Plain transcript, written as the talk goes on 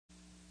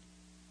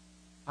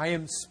I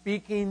am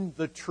speaking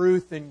the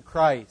truth in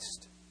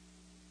Christ.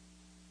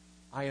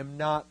 I am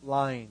not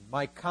lying.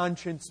 My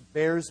conscience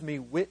bears me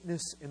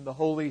witness in the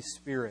Holy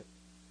Spirit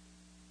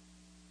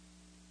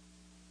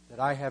that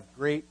I have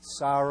great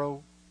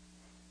sorrow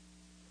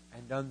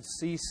and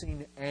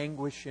unceasing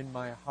anguish in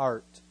my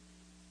heart.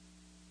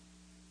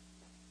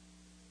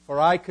 For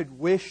I could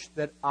wish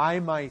that I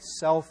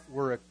myself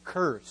were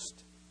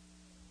accursed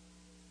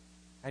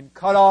and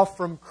cut off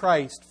from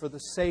Christ for the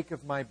sake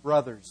of my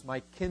brothers,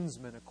 my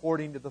kinsmen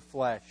according to the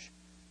flesh.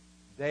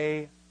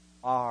 They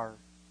are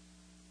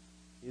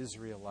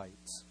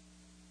Israelites.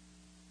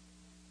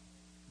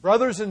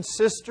 Brothers and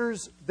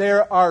sisters,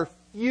 there are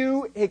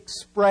few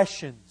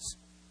expressions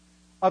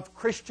of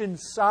Christian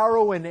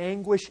sorrow and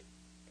anguish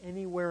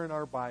anywhere in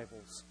our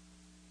Bibles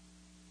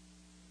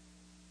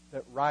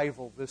that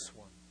rival this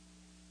one.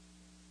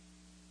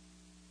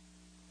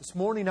 This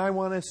morning I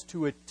want us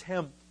to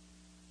attempt,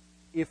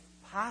 if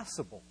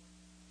possible,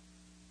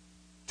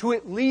 to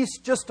at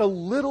least just a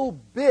little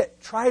bit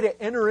try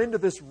to enter into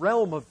this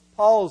realm of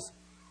Paul's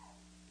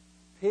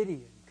pity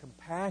and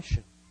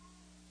compassion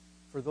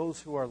for those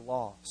who are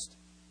lost.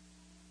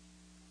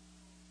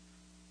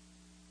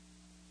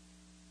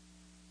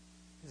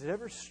 Has it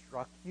ever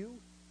struck you?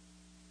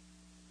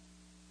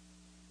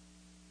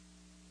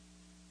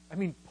 I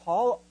mean,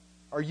 Paul,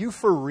 are you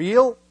for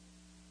real?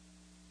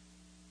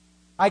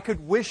 I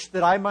could wish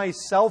that I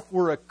myself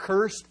were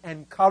accursed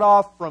and cut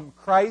off from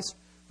Christ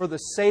for the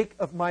sake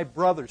of my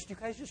brothers. Do you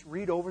guys just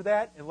read over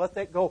that and let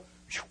that go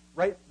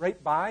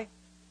right by?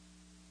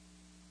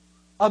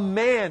 A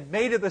man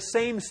made of the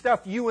same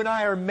stuff you and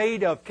I are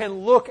made of can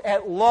look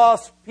at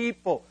lost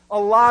people, a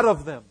lot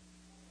of them,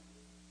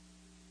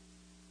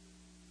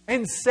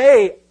 and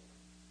say,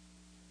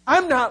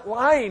 I'm not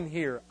lying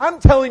here. I'm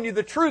telling you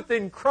the truth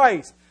in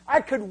Christ.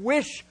 I could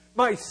wish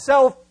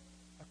myself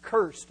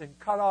accursed and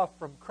cut off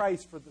from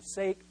Christ for the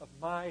sake of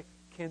my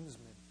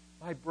kinsmen,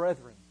 my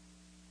brethren.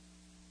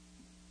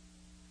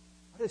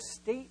 What a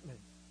statement.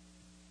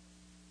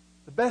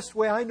 The best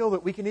way I know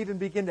that we can even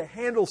begin to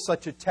handle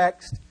such a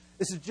text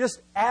is to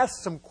just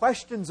ask some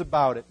questions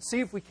about it. See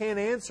if we can't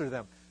answer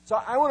them. So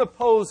I want to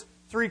pose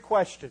 3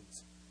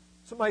 questions.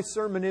 That's what my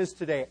sermon is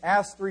today.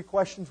 Ask 3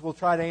 questions. We'll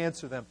try to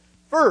answer them.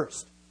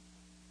 First,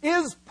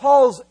 is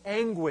Paul's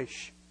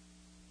anguish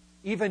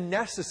even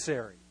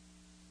necessary?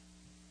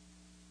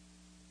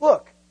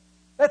 Look,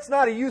 that's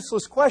not a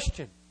useless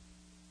question.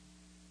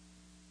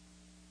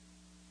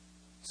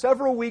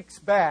 Several weeks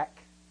back,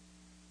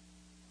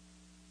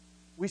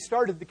 we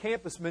started the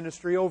campus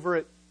ministry over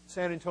at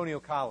San Antonio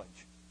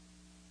College.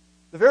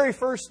 The very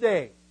first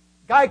day,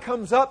 guy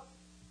comes up.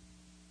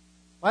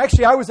 Well,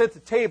 actually, I was at the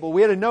table.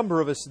 We had a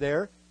number of us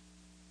there.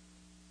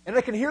 And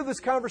I can hear this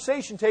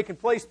conversation taking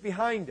place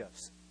behind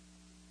us.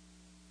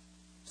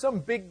 Some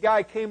big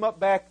guy came up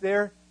back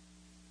there.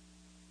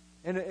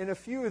 And a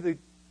few of the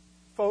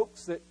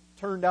folks that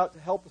turned out to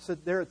help us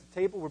there at the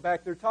table were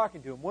back there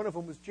talking to him. One of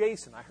them was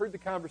Jason. I heard the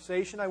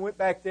conversation. I went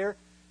back there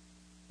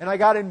and I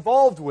got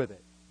involved with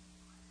it.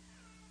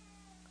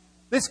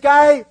 This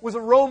guy was a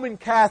Roman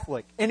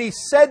Catholic, and he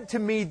said to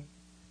me,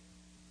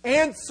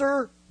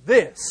 answer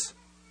this.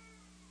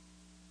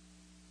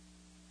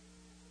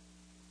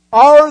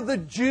 Are the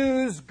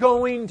Jews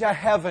going to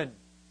heaven?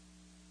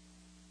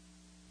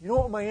 You know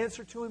what my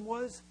answer to him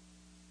was?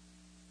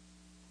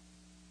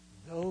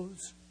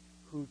 Those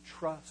who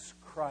trust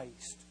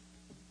Christ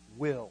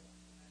will.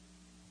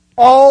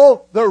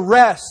 All the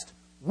rest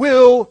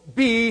will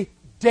be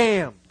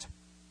damned.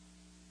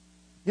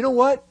 You know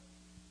what?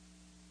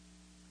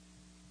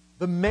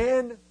 The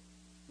man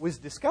was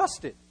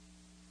disgusted.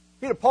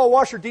 He had a Paul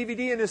Washer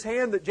DVD in his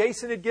hand that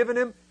Jason had given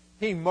him.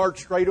 He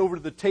marched right over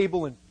to the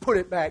table and put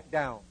it back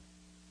down.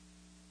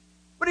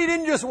 But he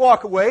didn't just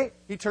walk away.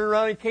 He turned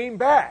around and came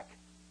back.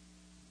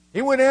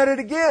 He went at it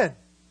again.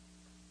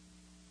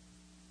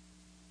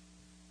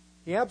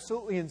 He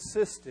absolutely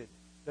insisted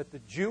that the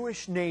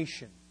Jewish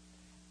nation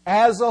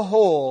as a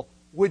whole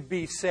would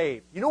be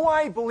saved. You know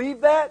why he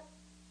believed that?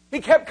 He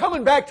kept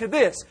coming back to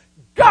this.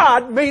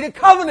 God made a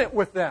covenant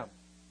with them.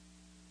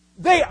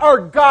 They are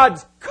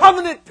God's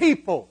covenant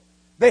people.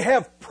 They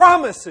have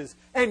promises,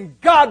 and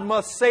God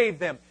must save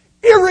them,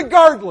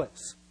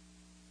 irregardless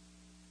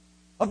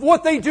of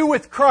what they do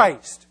with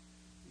Christ.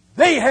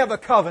 They have a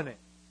covenant.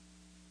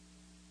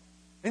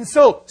 And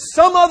so,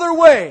 some other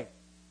way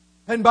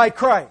than by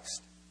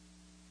Christ,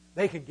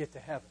 they can get to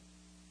heaven.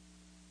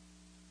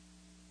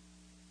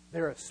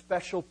 They're a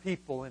special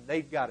people, and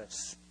they've got a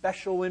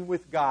special in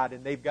with God,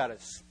 and they've got a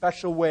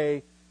special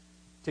way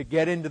to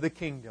get into the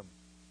kingdom.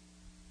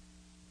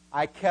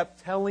 I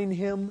kept telling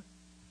him,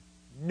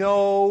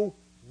 no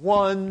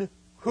one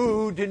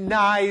who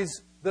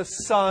denies the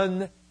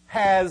Son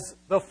has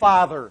the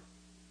Father.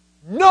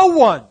 No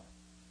one.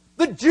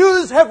 The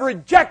Jews have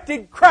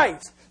rejected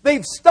Christ.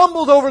 They've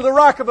stumbled over the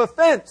rock of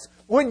offense.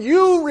 When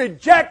you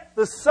reject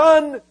the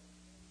Son,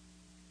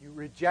 you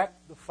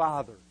reject the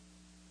Father.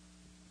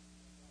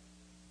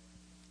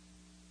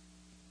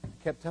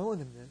 I kept telling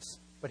him this,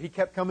 but he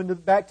kept coming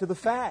back to the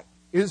fact.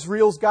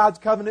 Israel's God's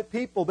covenant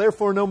people.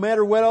 Therefore, no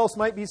matter what else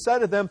might be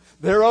said of them,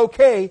 they're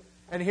okay.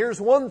 And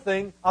here's one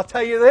thing, I'll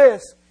tell you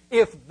this.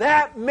 If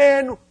that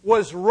man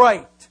was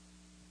right,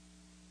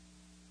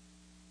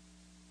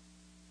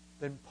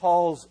 then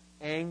Paul's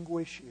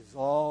anguish is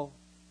all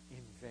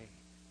in vain.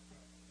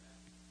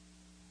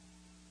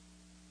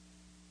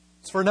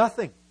 It's for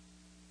nothing.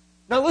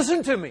 Now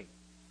listen to me.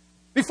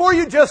 Before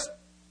you just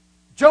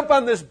jump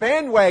on this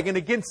bandwagon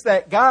against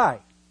that guy,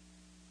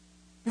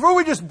 before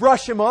we just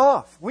brush him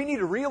off, we need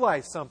to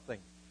realize something.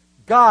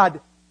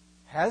 God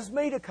has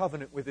made a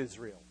covenant with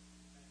Israel.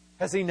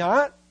 Has He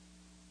not?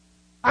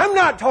 I'm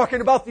not talking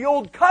about the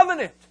old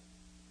covenant.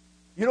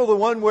 You know, the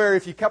one where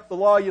if you kept the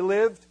law you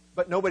lived,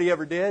 but nobody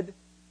ever did,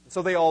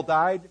 so they all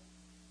died?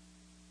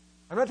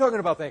 I'm not talking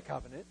about that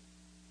covenant.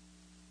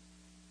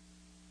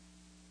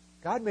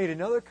 God made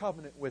another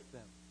covenant with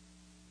them.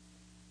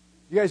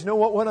 You guys know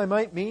what one I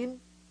might mean?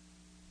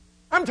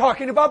 I'm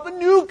talking about the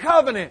new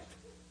covenant.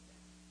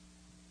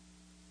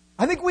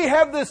 I think we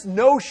have this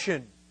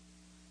notion.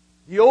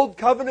 The old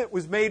covenant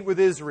was made with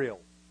Israel.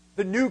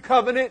 The new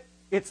covenant,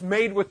 it's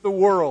made with the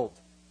world.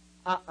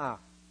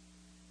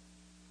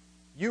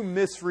 You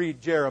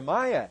misread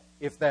Jeremiah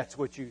if that's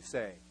what you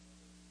say.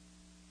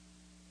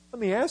 Let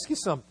me ask you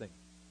something.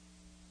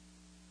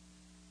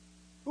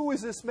 Who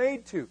is this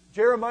made to?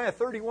 Jeremiah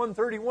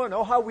 31:31.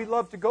 Oh, how we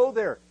love to go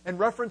there and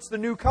reference the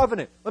new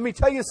covenant. Let me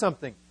tell you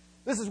something.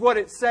 This is what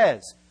it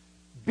says.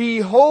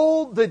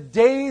 Behold, the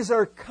days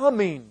are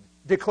coming,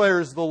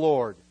 declares the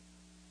Lord,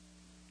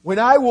 when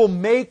I will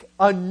make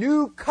a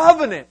new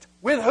covenant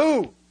with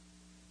who?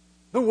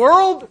 The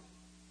world?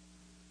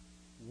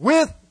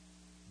 With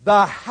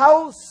the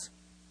house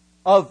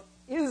of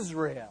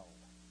Israel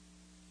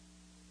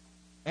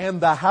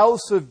and the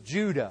house of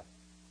Judah.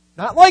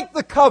 Not like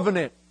the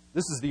covenant.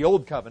 This is the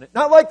old covenant.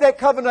 Not like that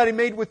covenant I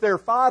made with their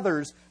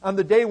fathers on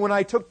the day when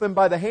I took them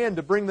by the hand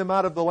to bring them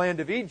out of the land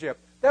of Egypt.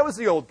 That was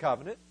the old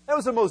covenant. That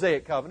was the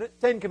Mosaic covenant.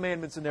 10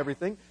 commandments and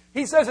everything.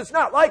 He says it's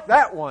not like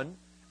that one.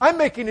 I'm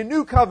making a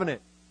new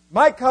covenant.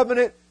 My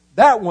covenant,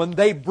 that one,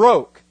 they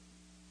broke.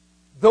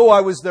 Though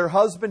I was their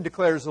husband,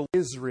 declares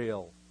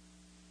Israel.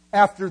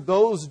 After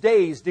those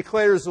days,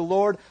 declares the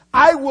Lord,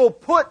 I will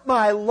put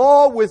my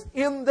law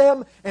within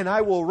them, and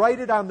I will write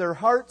it on their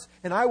hearts,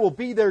 and I will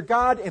be their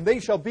God, and they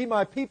shall be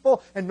my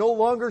people, and no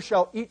longer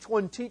shall each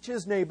one teach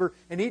his neighbor,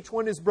 and each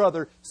one his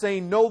brother,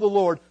 saying, Know the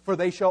Lord, for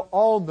they shall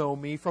all know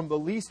me, from the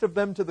least of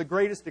them to the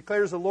greatest,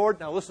 declares the Lord.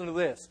 Now listen to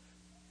this.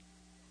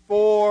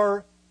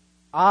 For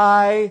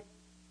I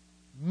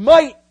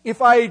might,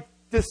 if I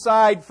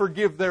decide,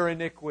 forgive their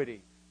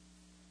iniquity.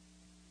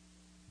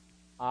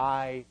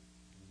 I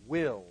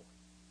will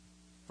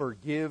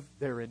forgive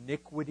their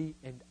iniquity,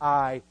 and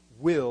I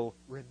will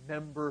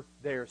remember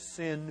their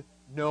sin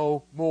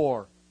no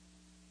more.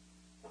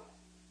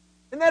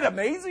 Isn't that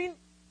amazing?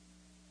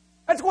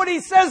 That's what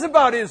He says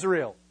about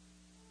Israel.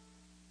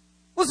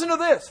 Listen to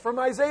this from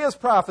Isaiah's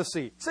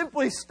prophecy.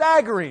 Simply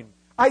staggering.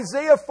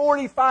 Isaiah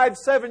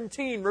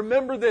 45:17.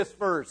 Remember this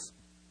verse.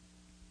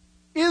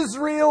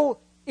 Israel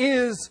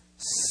is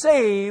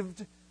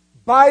saved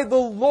by the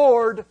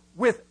Lord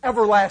with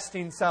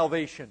everlasting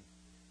salvation.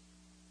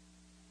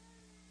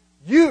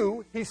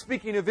 You, he's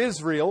speaking of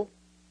Israel,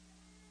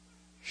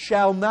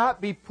 shall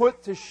not be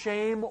put to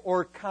shame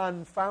or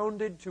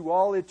confounded to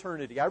all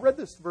eternity. I read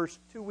this verse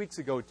 2 weeks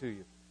ago to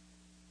you.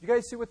 You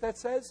guys see what that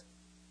says?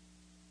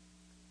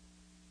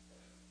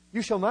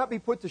 You shall not be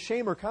put to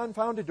shame or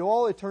confounded to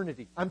all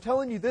eternity. I'm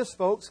telling you this,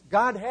 folks.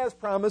 God has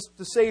promised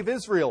to save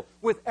Israel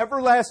with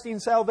everlasting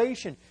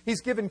salvation.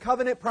 He's given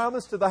covenant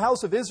promise to the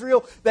house of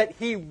Israel that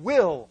He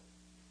will,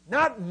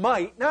 not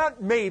might,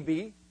 not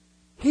maybe,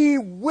 He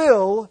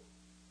will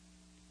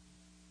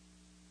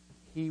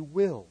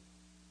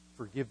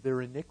forgive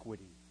their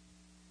iniquity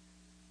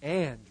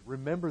and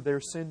remember their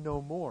sin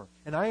no more.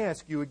 And I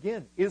ask you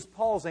again, is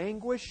Paul's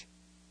anguish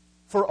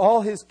for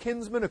all his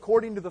kinsmen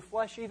according to the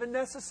flesh even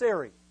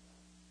necessary?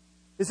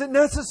 Is it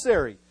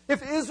necessary?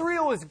 If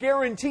Israel is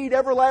guaranteed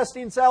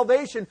everlasting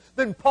salvation,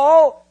 then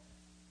Paul,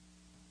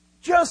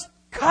 just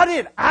cut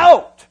it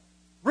out.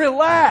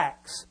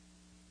 Relax.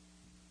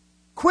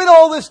 Quit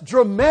all this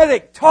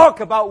dramatic talk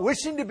about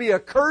wishing to be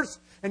accursed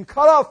and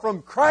cut off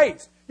from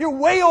Christ. You're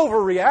way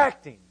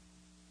overreacting.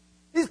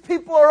 These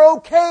people are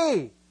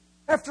okay.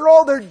 After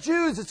all, they're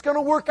Jews. It's going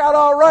to work out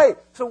all right.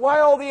 So why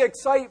all the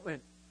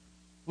excitement?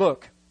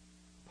 Look,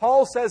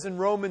 Paul says in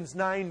Romans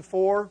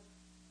 9:4,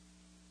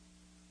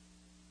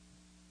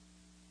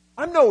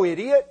 I'm no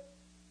idiot.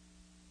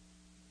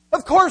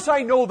 Of course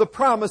I know the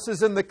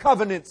promises and the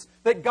covenants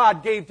that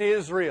God gave to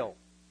Israel.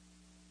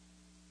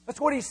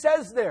 That's what he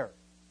says there.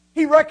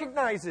 He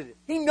recognizes it.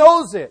 He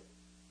knows it.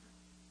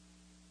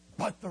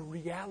 But the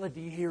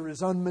reality here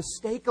is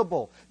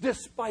unmistakable.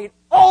 Despite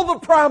all the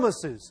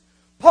promises,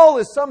 Paul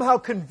is somehow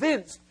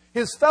convinced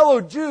his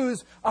fellow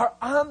Jews are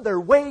on their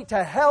way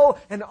to hell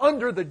and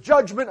under the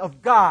judgment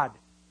of God.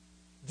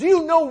 Do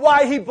you know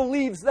why he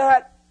believes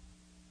that?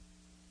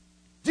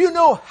 Do you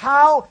know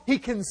how he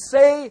can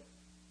say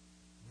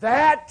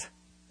that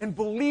and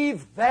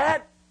believe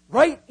that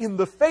right in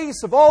the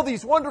face of all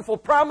these wonderful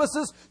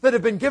promises that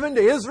have been given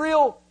to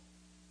Israel?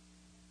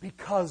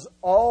 Because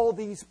all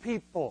these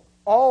people,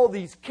 all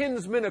these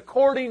kinsmen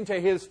according to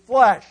His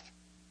flesh,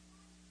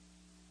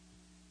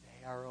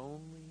 they are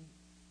only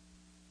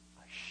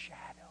a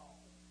shadow.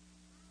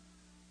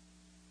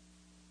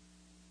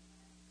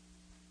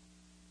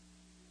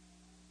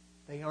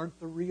 They aren't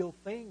the real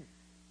thing.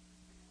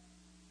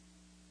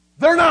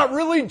 They're not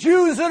really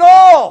Jews at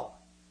all.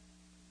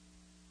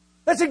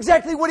 That's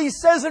exactly what he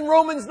says in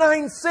Romans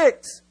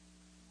 9:6.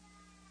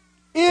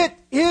 It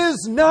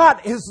is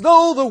not as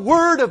though the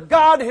Word of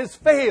God has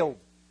failed.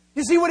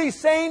 You see what he's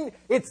saying?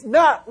 It's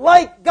not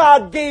like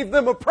God gave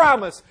them a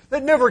promise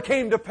that never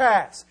came to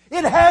pass.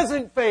 It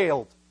hasn't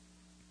failed.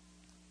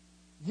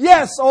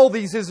 Yes, all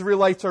these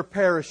Israelites are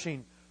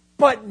perishing,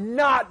 but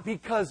not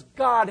because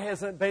God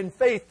hasn't been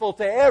faithful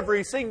to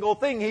every single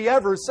thing He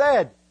ever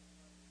said.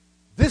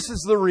 This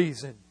is the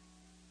reason.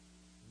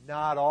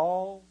 Not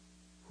all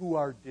who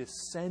are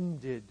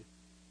descended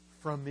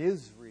from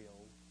Israel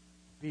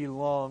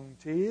belong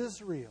to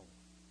Israel.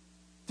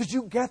 Did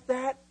you get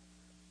that?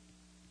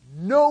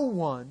 No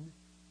one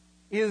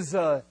is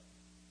a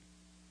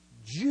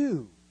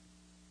Jew.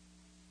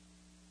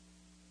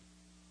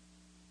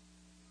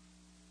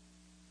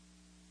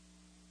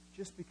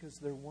 Just because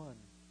they're one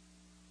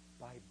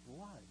by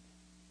blood.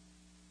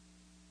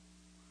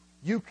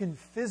 You can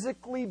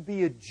physically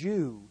be a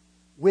Jew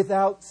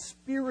without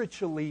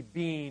spiritually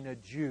being a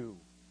Jew.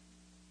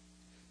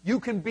 You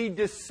can be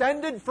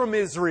descended from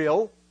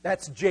Israel,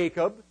 that's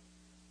Jacob.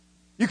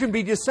 You can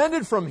be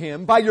descended from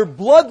him. By your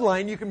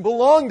bloodline, you can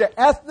belong to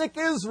ethnic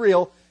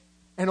Israel,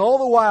 and all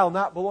the while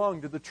not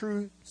belong to the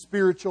true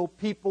spiritual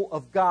people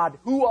of God,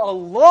 who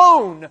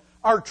alone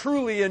are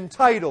truly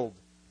entitled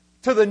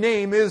to the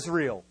name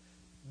Israel.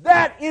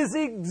 That is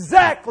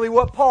exactly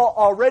what Paul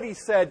already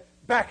said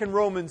back in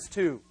Romans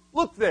 2.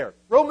 Look there,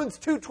 Romans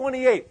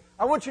 2:28.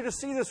 I want you to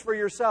see this for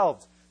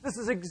yourselves. This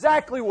is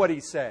exactly what he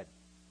said.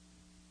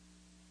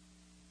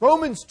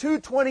 Romans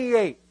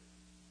 2:28.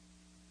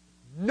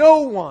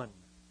 No one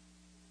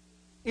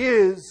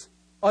is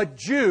a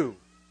Jew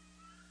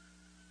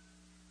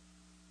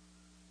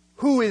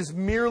who is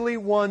merely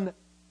one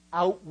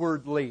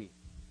outwardly.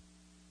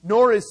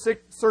 Nor is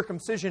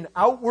circumcision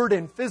outward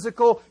and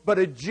physical, but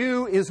a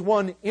Jew is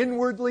one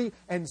inwardly,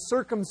 and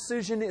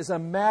circumcision is a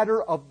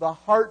matter of the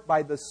heart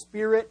by the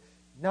Spirit,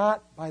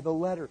 not by the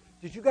letter.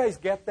 Did you guys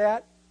get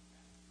that?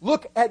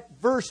 Look at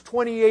verse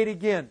 28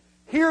 again.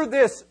 Hear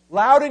this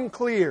loud and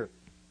clear.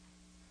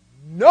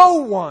 No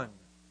one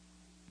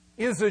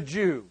is a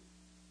Jew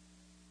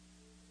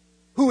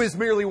who is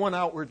merely one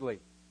outwardly.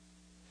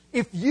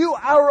 If you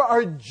are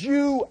a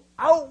Jew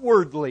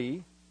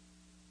outwardly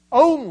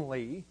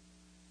only,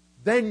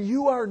 then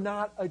you are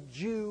not a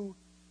Jew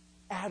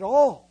at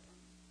all.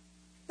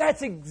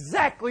 That's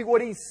exactly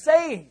what he's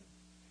saying.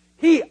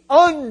 He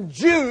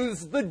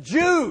unjews the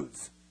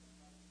Jews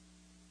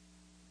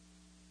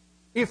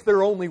if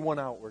they're only one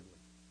outwardly.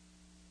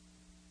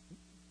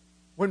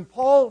 When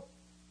Paul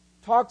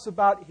talks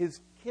about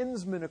his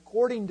kinsmen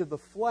according to the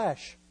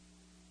flesh,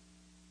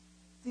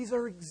 these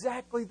are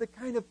exactly the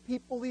kind of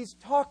people he's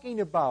talking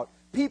about.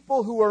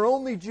 People who are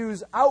only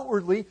Jews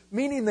outwardly,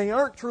 meaning they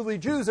aren't truly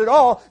Jews at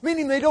all,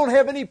 meaning they don't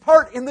have any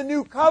part in the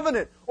new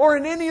covenant or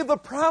in any of the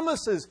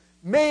promises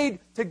made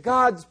to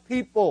God's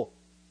people.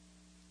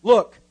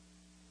 Look,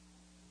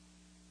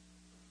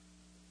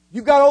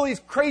 you've got all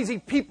these crazy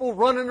people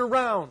running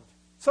around.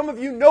 Some of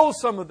you know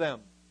some of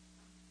them.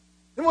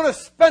 They want to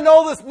spend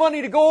all this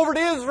money to go over to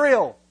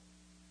Israel.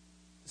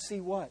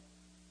 See what?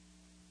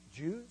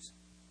 Jews?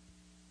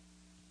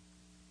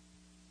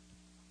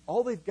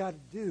 All they've got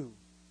to do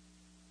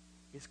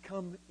is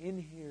come in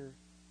here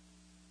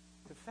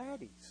to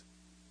Fatty's.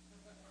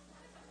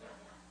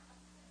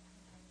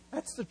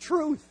 That's the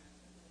truth.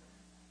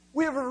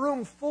 We have a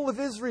room full of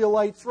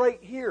Israelites right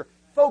here.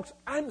 Folks,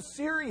 I'm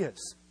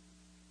serious.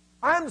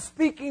 I'm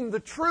speaking the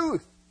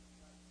truth.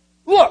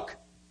 Look,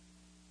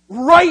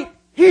 right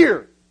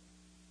here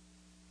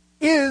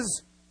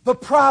is the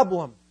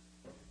problem.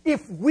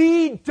 If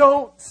we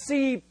don't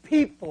see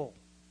people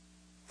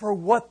for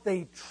what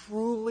they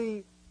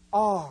truly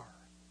are,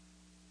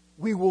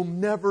 we will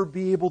never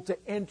be able to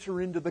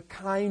enter into the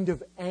kind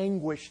of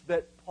anguish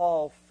that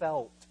Paul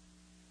felt.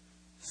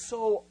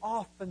 So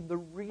often the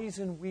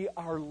reason we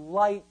are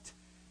light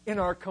in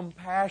our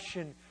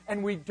compassion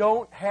and we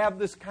don't have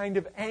this kind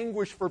of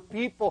anguish for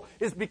people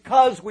is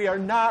because we are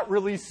not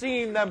really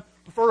seeing them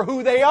for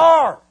who they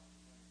are.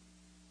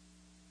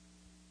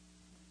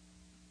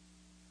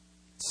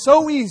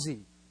 So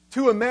easy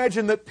to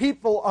imagine that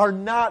people are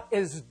not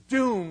as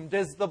doomed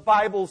as the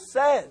Bible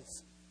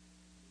says.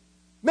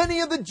 Many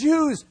of the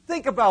Jews,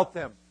 think about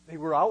them. They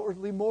were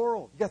outwardly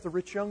moral. You got the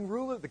rich young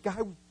ruler. The guy,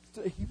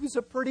 he was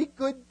a pretty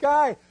good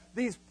guy.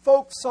 These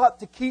folks sought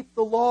to keep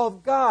the law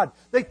of God.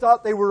 They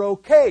thought they were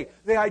okay.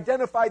 They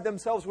identified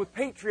themselves with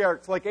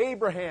patriarchs like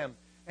Abraham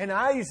and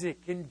Isaac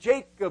and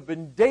Jacob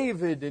and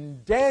David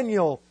and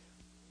Daniel.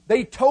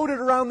 They toted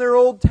around their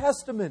Old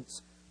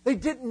Testaments. They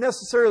didn't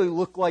necessarily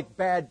look like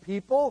bad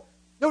people.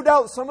 No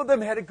doubt some of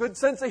them had a good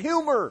sense of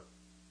humor.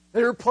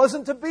 They were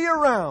pleasant to be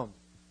around.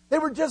 They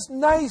were just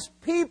nice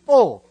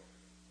people.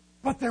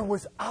 But there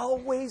was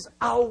always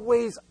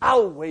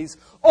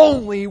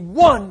only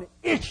one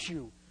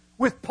issue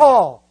with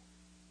Paul.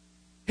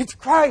 It's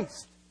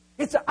Christ.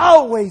 It's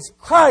always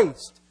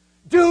Christ.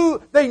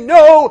 Do they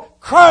know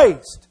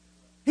Christ?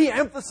 He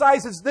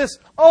emphasizes this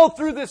all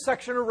through this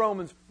section of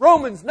Romans.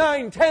 Romans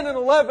 9, 10, and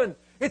 11.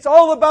 It's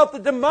all about the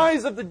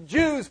demise of the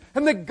Jews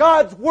and that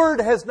God's Word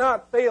has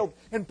not failed.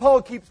 And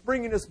Paul keeps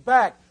bringing us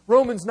back.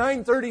 Romans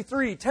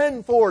 9:33,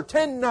 10:4,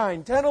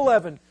 10:9,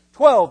 10:11,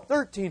 12,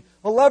 13,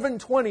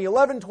 11:20,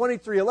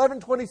 11:23,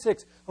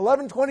 11:26,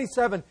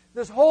 11:27.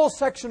 This whole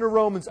section of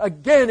Romans,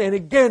 again and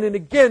again and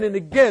again and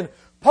again,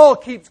 Paul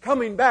keeps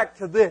coming back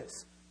to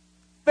this.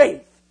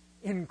 Faith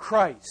in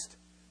Christ.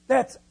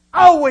 That's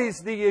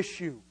always the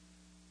issue.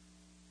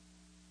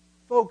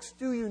 Folks,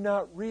 do you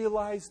not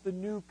realize the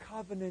new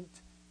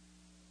covenant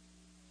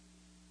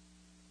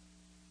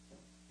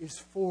is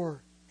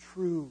for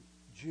true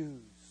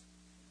Jews?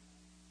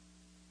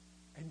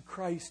 And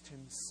Christ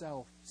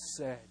Himself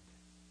said,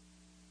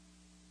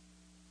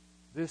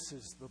 this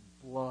is the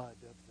blood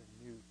of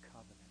the new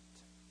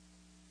covenant,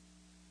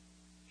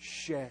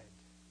 shed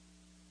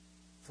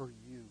for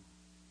you.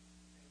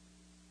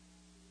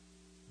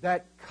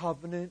 That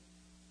covenant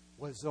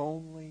was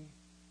only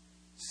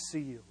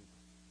sealed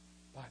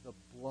by the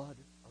blood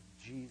of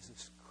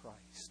Jesus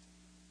Christ.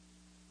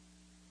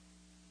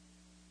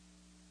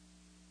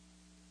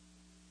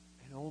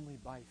 And only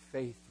by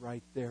faith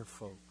right there,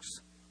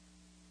 folks.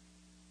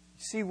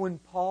 You see, when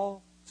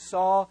Paul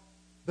saw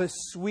the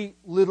sweet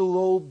little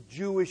old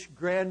Jewish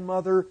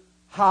grandmother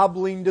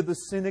hobbling to the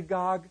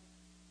synagogue,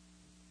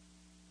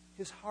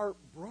 his heart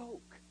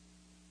broke.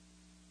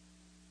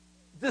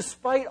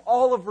 Despite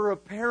all of her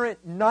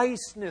apparent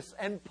niceness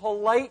and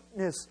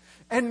politeness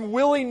and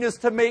willingness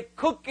to make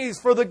cookies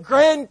for the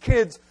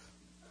grandkids,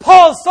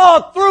 Paul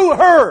saw through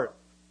her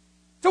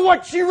to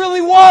what she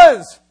really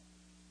was.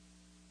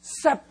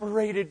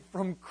 Separated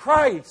from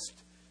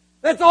Christ.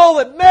 That's all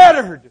that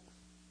mattered.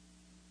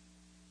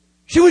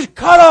 She was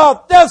cut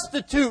off,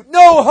 destitute,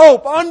 no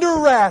hope, under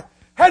wrath,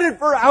 headed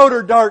for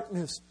outer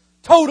darkness,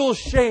 total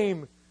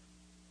shame.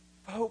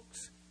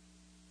 Folks,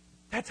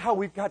 that's how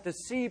we've got to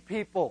see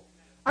people.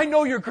 I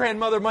know your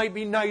grandmother might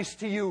be nice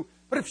to you,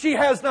 but if she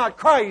has not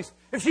Christ,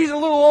 if she's a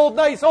little old,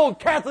 nice old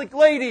Catholic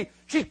lady,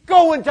 she's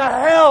going to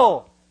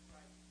hell.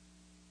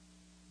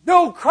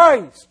 No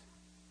Christ.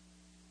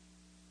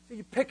 So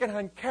you're picking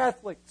on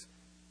Catholics.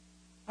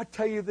 I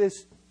tell you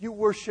this, you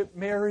worship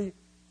Mary,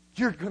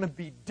 you're going to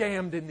be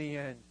damned in the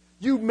end.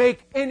 You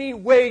make any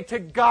way to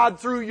God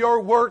through your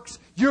works,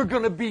 you're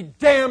going to be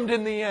damned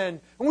in the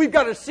end. And we've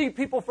got to see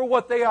people for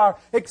what they are,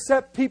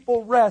 except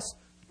people rest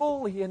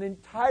fully and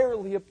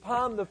entirely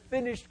upon the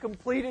finished,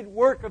 completed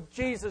work of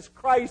Jesus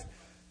Christ.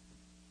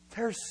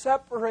 They're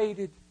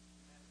separated.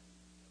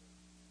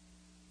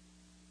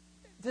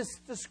 This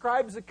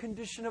describes the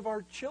condition of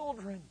our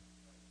children.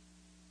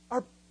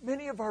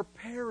 Many of our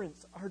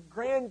parents, our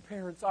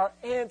grandparents, our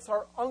aunts,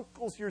 our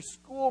uncles, your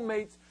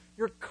schoolmates,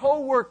 your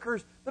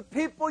co-workers, the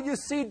people you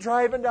see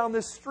driving down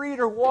this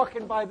street or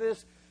walking by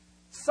this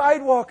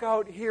sidewalk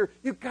out here,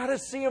 you've got to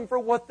see them for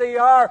what they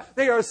are.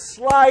 They are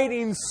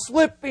sliding,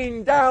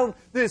 slipping down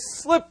this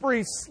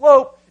slippery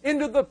slope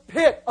into the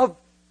pit of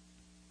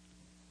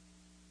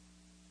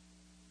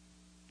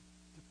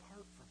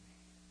depart from me.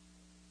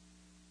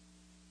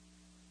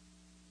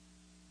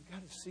 You've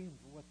got to see them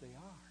for what they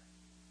are.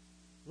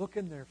 Look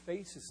in their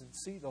faces and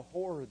see the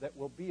horror that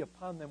will be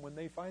upon them when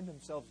they find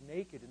themselves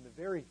naked in the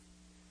very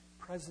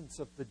presence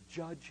of the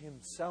judge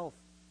himself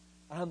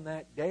on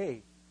that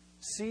day.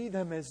 See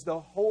them as the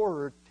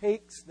horror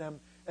takes them,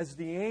 as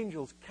the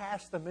angels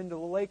cast them into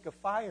the lake of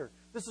fire.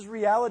 This is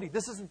reality.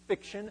 This isn't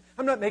fiction.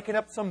 I'm not making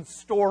up some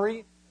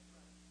story.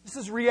 This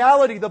is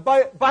reality. The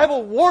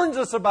Bible warns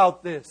us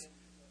about this.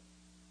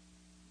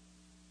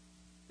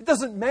 It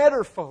doesn't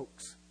matter,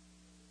 folks.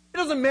 It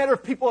doesn't matter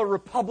if people are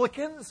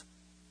Republicans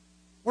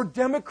or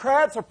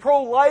Democrats or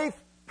pro-life,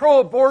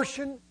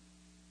 pro-abortion,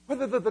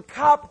 whether they're the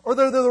cop or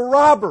they're the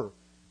robber.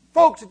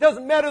 Folks, it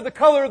doesn't matter the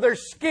color of their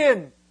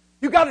skin.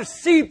 You've got to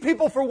see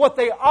people for what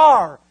they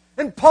are.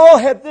 And Paul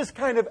had this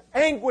kind of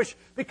anguish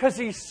because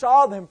he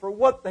saw them for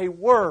what they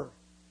were.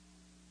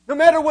 No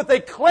matter what they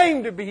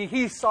claimed to be,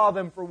 he saw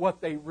them for what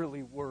they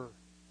really were.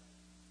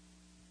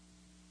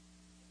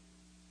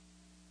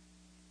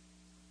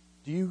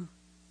 Do you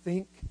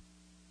think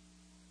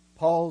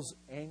Paul's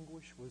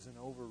anguish was an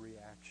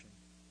overreaction?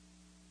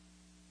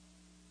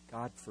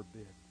 God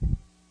forbid.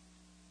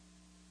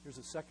 Here's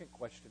a second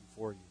question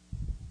for you.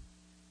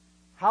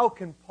 How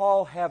can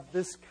Paul have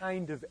this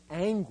kind of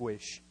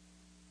anguish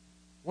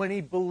when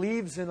he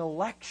believes in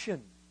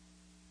election?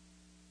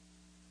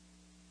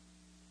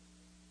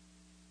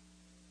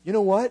 You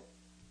know what?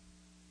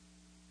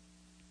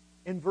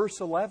 In verse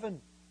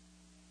 11,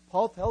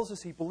 Paul tells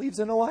us he believes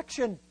in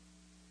election.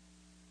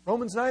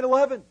 Romans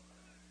 9:11.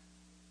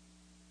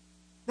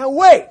 Now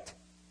wait!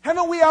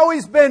 Haven't we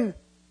always been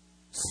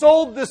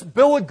sold this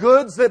bill of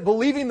goods that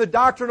believing the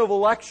doctrine of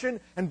election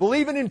and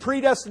believing in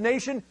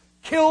predestination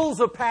kills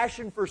a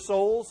passion for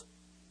souls?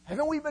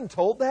 Haven't we been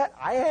told that?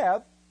 I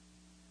have.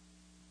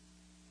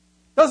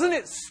 Doesn't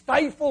it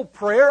stifle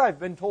prayer? I've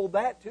been told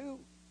that too.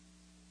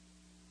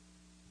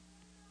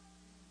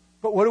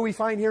 But what do we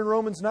find here in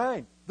Romans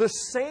 9? The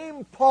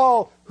same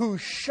Paul who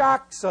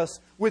shocks us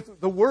with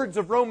the words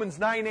of Romans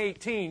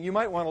 9:18. You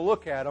might want to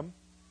look at them,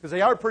 because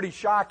they are pretty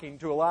shocking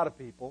to a lot of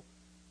people.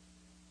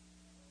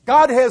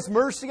 God has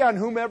mercy on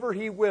whomever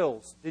He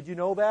wills. Did you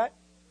know that?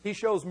 He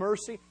shows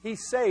mercy. He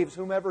saves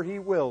whomever He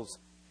wills.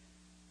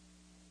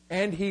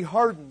 And He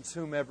hardens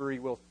whomever He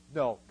wills.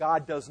 No,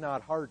 God does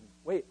not harden.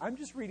 Wait, I'm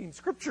just reading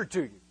Scripture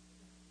to you.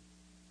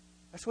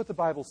 That's what the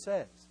Bible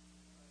says.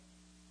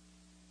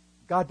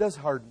 God does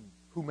harden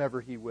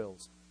whomever He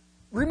wills.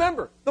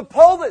 Remember, the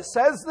Paul that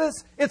says this,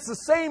 it's the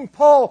same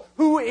Paul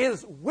who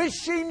is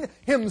wishing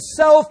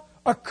himself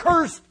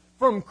accursed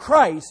from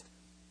Christ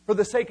for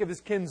the sake of his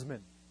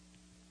kinsmen.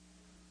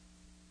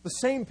 The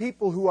same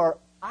people who are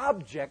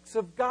objects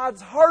of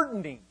God's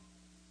hardening.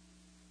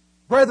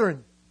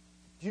 Brethren,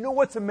 do you know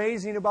what's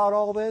amazing about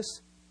all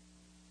this?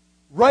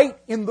 Right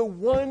in the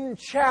one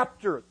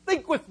chapter.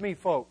 Think with me,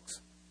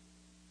 folks.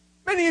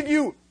 Many of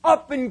you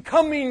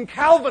up-and-coming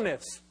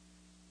Calvinists,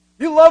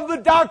 you love the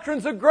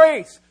doctrines of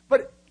grace.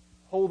 But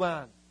hold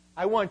on.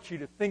 I want you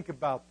to think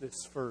about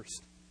this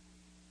first.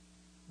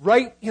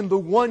 Right in the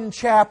one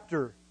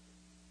chapter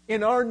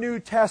in our New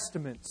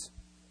Testaments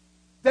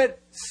that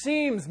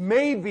seems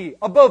maybe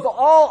above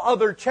all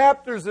other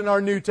chapters in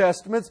our New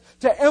Testaments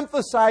to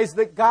emphasize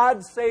that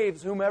God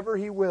saves whomever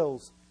He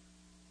wills.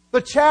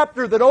 The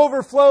chapter that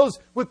overflows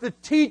with the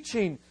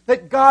teaching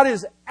that God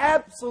is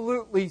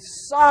absolutely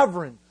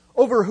sovereign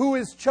over who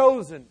is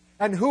chosen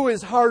and who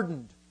is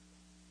hardened.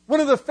 One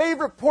of the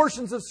favorite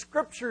portions of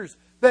Scriptures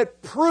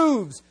that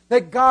proves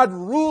that God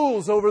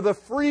rules over the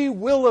free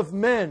will of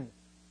men.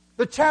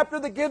 The chapter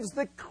that gives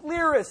the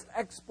clearest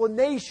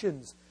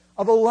explanations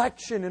of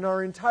election in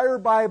our entire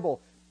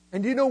Bible.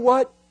 And you know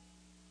what?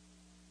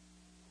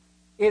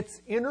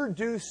 It's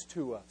introduced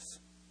to us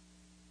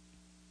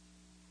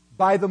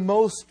by the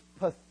most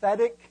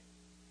pathetic,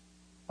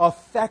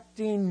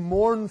 affecting,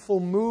 mournful,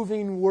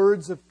 moving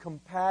words of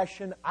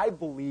compassion, I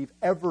believe,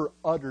 ever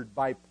uttered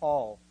by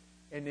Paul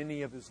in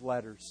any of his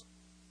letters.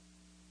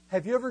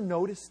 Have you ever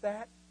noticed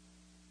that?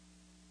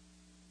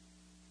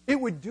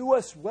 It would do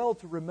us well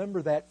to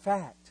remember that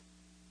fact.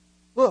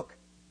 Look,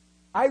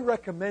 I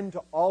recommend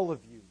to all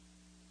of you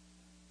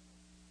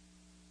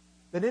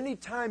that any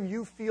time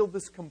you feel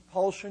this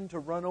compulsion to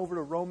run over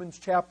to Romans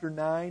chapter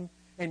 9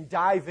 and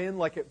dive in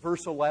like at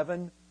verse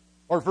 11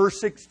 or verse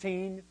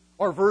 16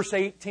 or verse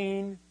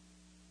 18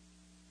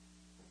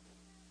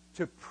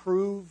 to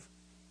prove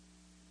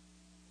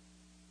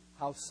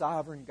how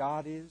sovereign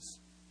God is,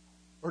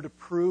 or to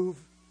prove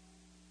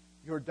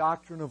your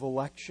doctrine of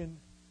election,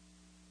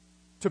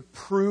 to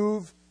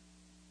prove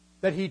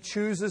that He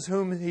chooses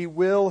whom He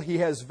will, He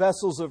has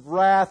vessels of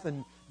wrath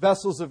and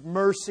vessels of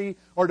mercy,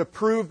 or to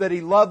prove that He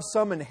loves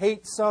some and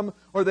hates some,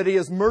 or that He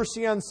has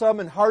mercy on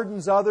some and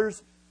hardens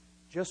others,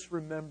 just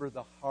remember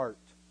the heart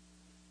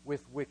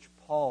with which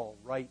Paul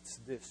writes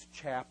this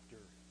chapter.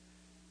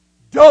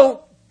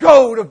 Don't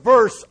go to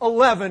verse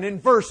 11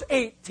 and verse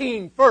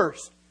 18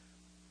 first.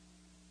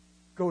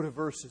 Go to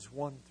verses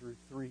 1 through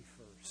 3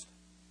 first.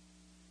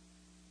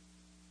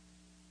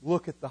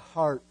 Look at the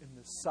heart and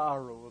the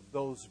sorrow of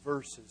those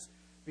verses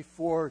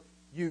before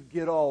you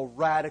get all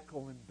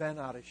radical and bent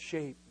out of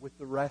shape with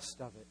the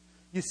rest of it.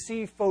 You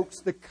see,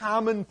 folks, the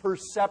common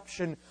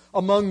perception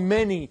among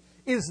many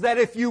is that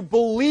if you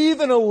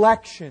believe in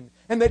election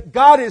and that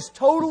God is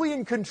totally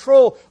in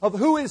control of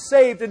who is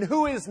saved and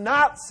who is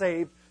not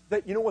saved,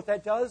 that you know what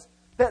that does?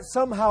 That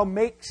somehow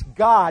makes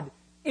God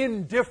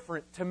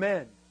indifferent to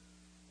men.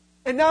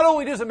 And not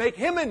only does it make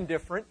Him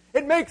indifferent,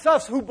 it makes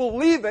us who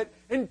believe it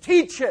and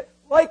teach it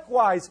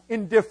likewise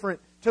indifferent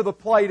to the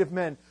plight of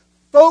men.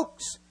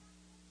 Folks,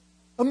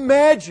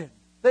 imagine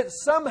that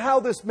somehow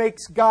this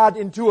makes God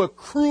into a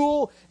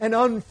cruel and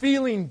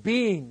unfeeling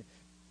being.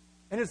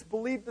 And it's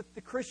believed that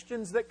the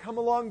Christians that come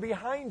along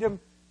behind Him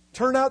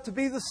turn out to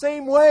be the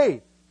same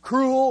way.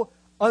 Cruel,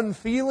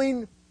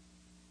 unfeeling.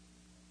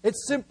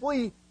 It's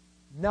simply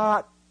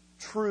not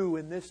true,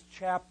 and this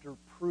chapter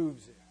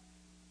proves it.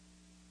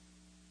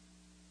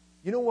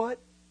 You know what?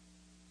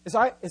 As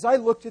I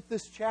looked at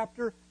this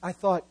chapter, I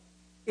thought,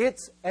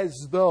 it's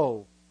as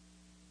though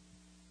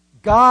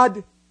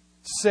God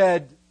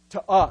said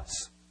to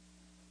us,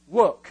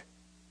 look,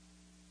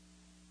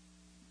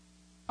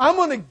 I'm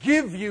going to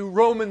give you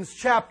Romans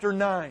chapter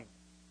 9.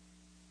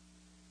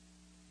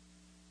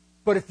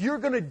 But if you're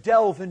going to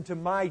delve into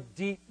my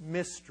deep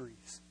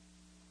mysteries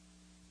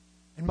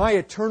and my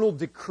eternal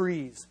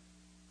decrees,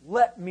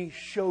 let me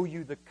show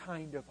you the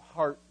kind of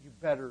heart you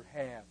better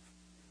have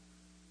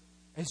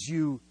as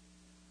you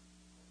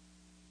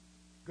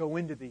go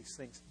into these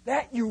things,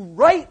 that you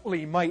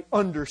rightly might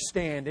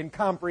understand and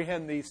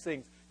comprehend these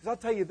things. Because I'll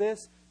tell you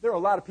this, there are a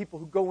lot of people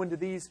who go into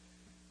these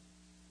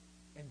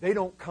and they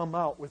don't come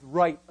out with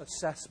right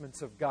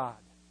assessments of God.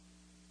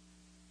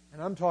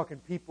 And I'm talking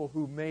people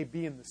who may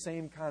be in the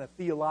same kind of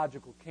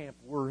theological camp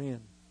we're in.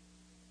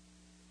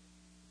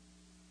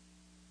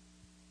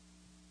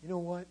 You know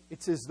what?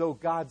 It's as though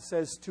God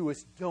says to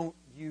us, don't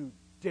you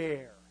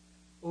dare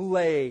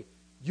lay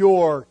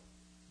your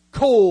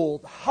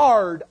cold,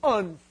 hard,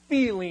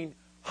 unfeeling,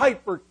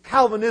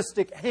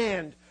 hyper-Calvinistic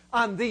hand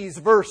on these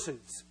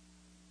verses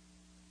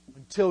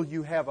until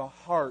you have a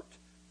heart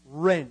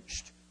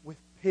wrenched with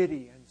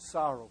pity and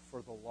sorrow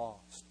for the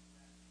lost.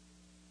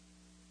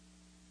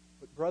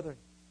 But brethren,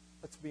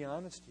 let's be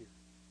honest here.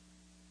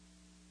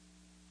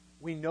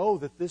 We know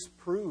that this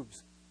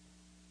proves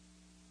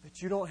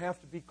that you don't have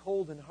to be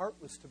cold and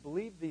heartless to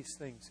believe these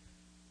things.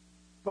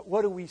 But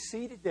what do we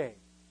see today?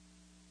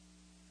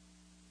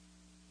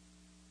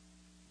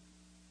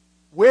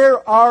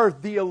 Where are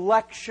the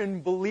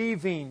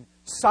election-believing,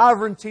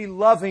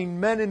 sovereignty-loving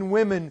men and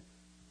women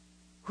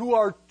who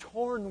are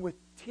torn with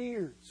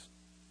tears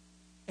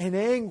and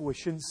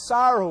anguish and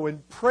sorrow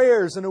and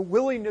prayers and a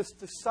willingness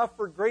to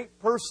suffer great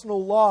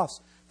personal loss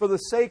for the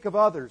sake of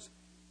others?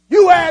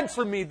 You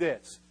answer me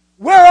this.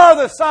 Where are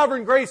the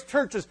Sovereign Grace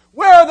churches?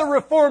 Where are the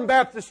Reformed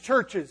Baptist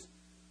churches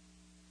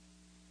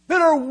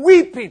that are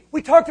weeping?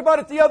 We talked about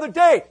it the other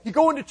day. You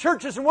go into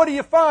churches and what do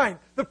you find?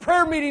 The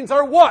prayer meetings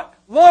are what?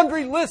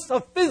 Laundry lists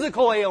of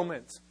physical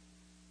ailments.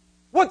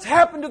 What's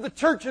happened to the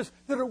churches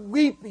that are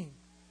weeping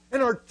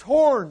and are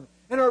torn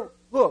and are...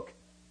 Look,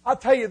 I'll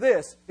tell you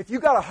this. If you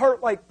got a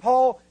heart like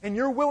Paul and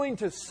you're willing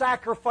to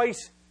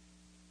sacrifice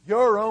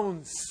your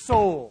own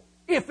soul,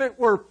 if it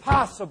were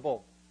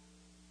possible,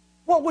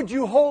 what would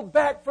you hold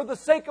back for the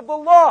sake of the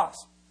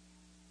lost?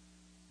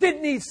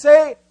 Didn't he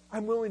say,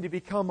 I'm willing to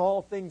become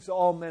all things to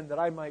all men that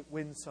I might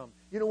win some?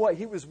 You know what?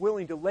 He was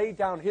willing to lay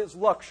down his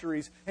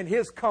luxuries and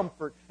his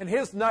comfort and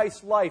his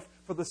nice life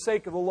for the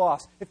sake of the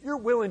lost. If you're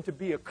willing to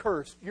be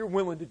accursed, you're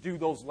willing to do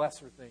those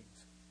lesser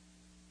things.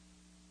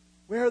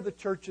 Where are the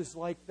churches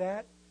like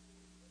that?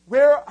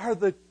 Where are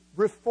the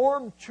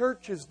Reformed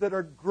churches that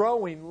are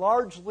growing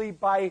largely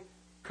by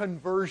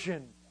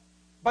conversion,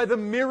 by the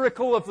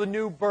miracle of the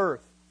new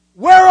birth?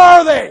 Where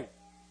are they?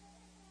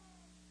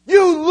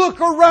 You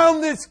look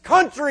around this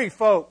country,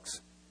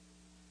 folks.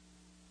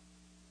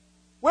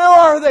 Where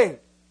are they?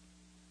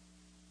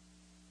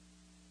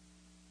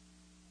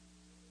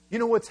 You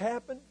know what's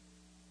happened?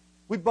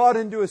 We bought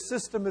into a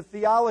system of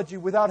theology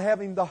without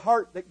having the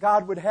heart that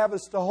God would have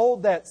us to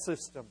hold that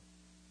system.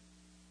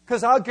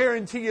 Because I'll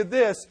guarantee you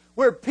this,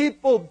 where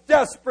people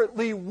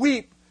desperately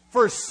weep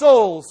for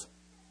souls,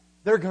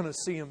 they're going to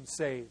see them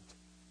saved.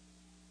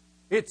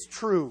 It's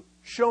true.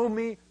 Show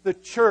me the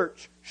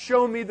church.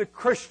 Show me the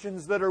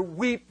Christians that are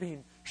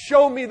weeping.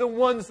 Show me the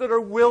ones that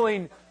are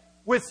willing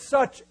with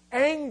such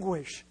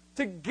anguish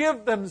to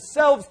give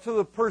themselves to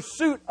the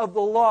pursuit of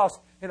the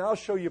lost. And I'll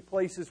show you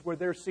places where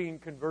they're seeing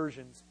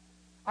conversions.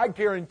 I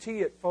guarantee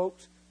it,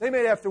 folks. They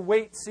may have to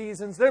wait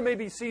seasons. There may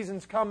be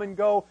seasons come and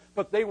go,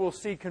 but they will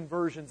see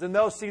conversions, and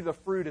they'll see the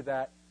fruit of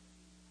that.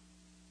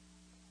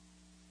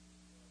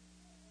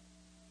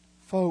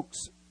 Folks,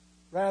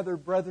 rather,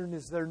 brethren,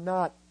 is there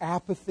not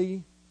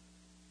apathy?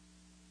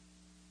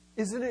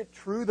 Isn't it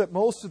true that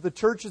most of the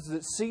churches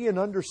that see and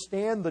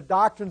understand the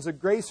doctrines of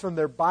grace from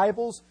their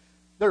Bibles,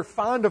 they're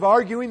fond of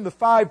arguing the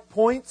 5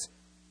 points?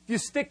 If you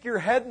stick your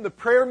head in the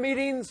prayer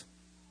meetings,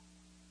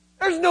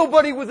 there's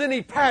nobody with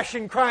any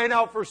passion crying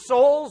out for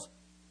souls.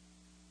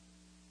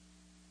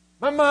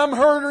 My mom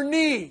hurt her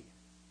knee.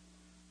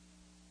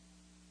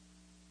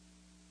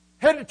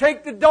 Had to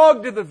take the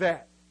dog to the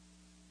vet.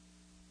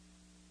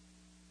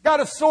 Got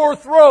a sore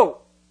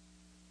throat.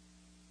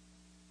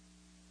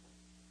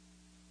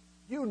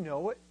 You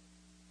know it.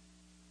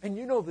 And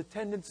you know the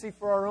tendency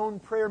for our own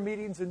prayer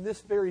meetings in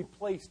this very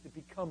place to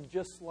become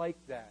just like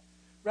that.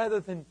 Rather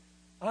than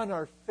on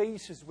our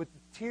faces with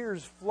the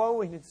tears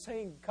flowing and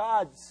saying,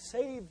 God,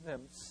 save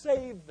them,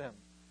 save them.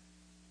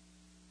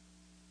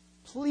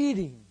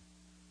 Pleading.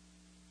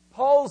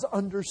 Paul's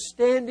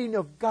understanding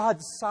of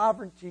God's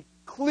sovereignty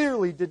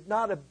clearly did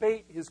not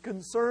abate his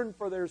concern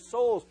for their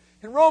souls.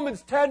 In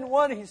Romans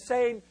 10:1, he's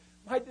saying,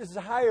 my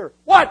desire.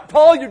 What,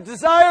 Paul, your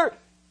desire?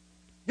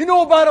 You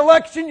know about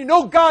election. You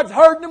know God's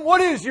hardened them. What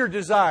is your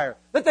desire?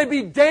 That they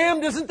be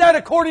damned? Isn't that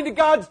according to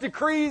God's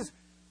decrees?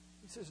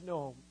 He says,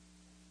 no.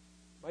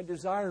 My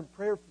desire and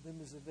prayer for them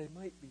is that they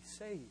might be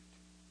saved.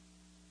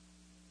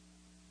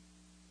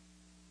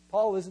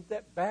 Paul, isn't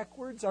that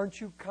backwards?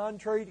 Aren't you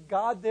contrary to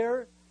God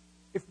there?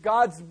 If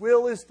God's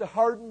will is to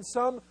harden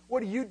some,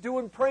 what are you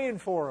doing praying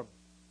for them?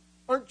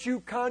 Aren't you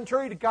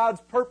contrary to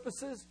God's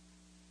purposes?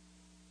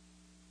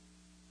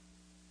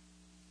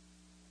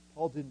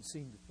 Paul didn't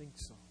seem to think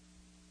so.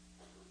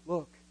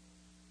 Look,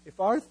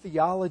 if our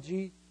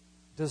theology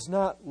does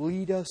not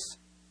lead us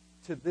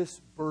to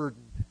this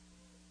burden,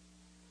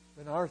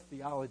 then our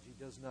theology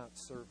does not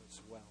serve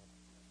us well.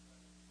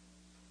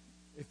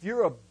 If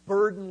you're a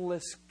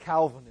burdenless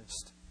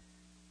Calvinist,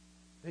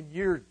 then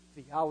your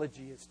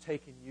theology has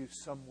taken you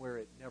somewhere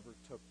it never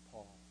took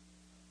Paul.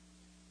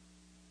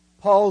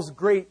 Paul's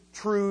great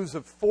truths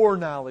of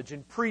foreknowledge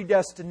and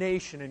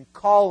predestination and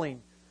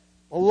calling,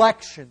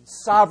 election,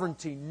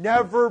 sovereignty,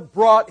 never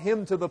brought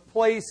him to the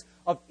place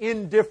of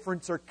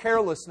indifference or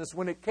carelessness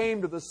when it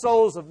came to the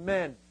souls of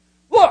men.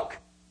 Look!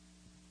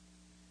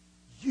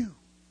 You,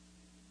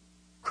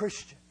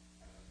 Christian,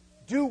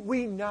 do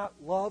we not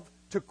love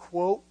to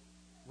quote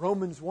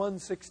Romans 1,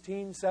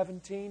 16,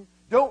 17?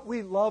 Don't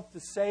we love to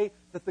say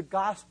that the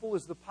gospel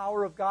is the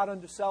power of God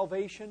unto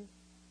salvation?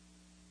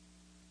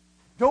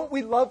 Don't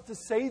we love to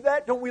say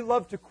that? Don't we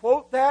love to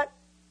quote that?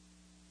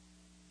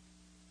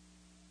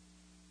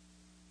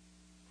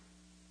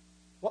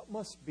 What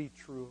must be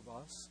true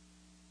of us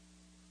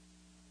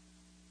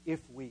if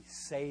we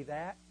say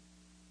that?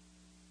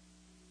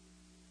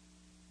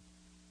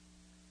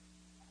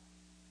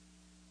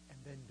 And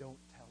then don't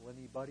tell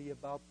anybody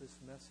about this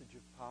message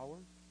of power?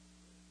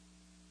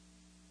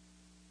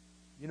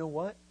 You know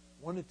what?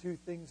 One of two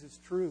things is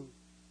true.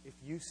 If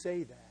you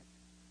say that,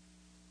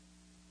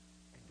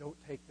 don't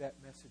take that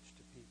message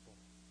to people.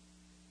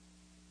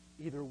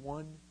 Either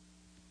one,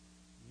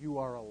 you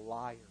are a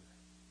liar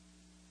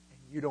and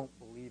you don't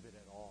believe it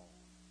at all.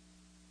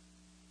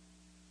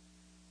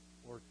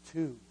 Or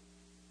two,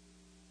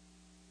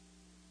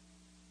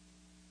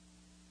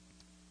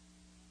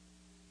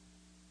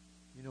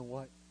 you know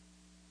what?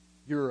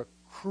 You're a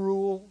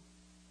cruel,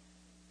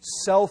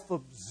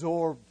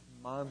 self-absorbed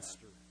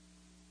monster.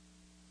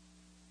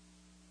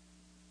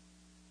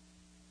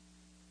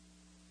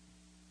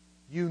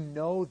 You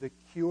know the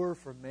cure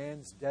for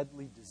man's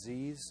deadly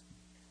disease,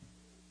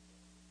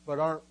 but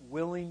aren't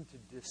willing to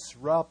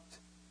disrupt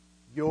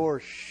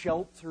your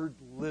sheltered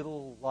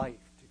little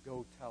life to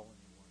go tell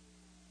anyone.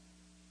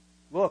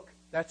 Look,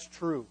 that's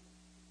true.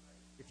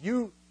 If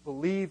you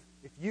believe,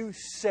 if you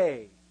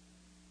say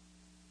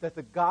that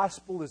the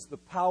gospel is the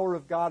power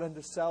of God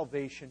unto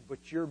salvation,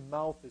 but your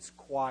mouth is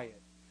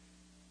quiet,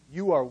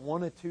 you are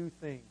one of two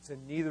things,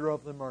 and neither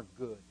of them are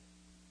good.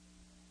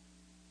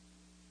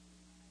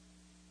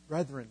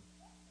 Brethren,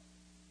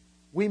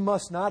 we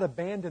must not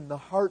abandon the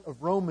heart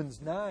of Romans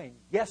 9.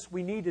 Yes,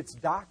 we need its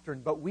doctrine,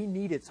 but we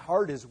need its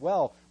heart as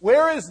well.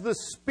 Where is the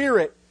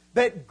spirit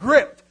that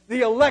gripped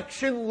the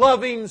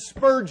election-loving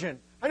Spurgeon?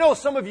 I know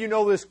some of you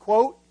know this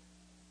quote.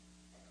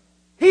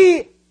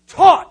 He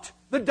taught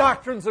the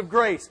doctrines of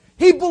grace.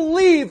 He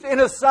believed in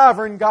a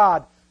sovereign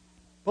God.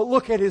 But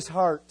look at his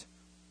heart.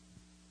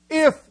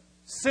 If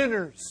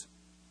sinners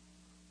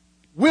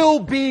will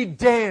be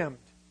damned,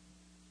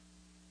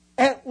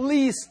 at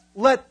least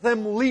let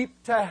them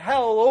leap to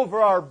hell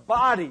over our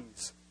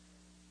bodies.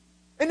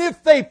 And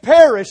if they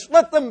perish,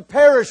 let them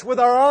perish with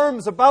our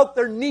arms about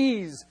their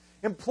knees,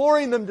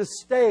 imploring them to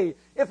stay.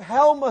 If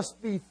hell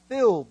must be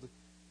filled,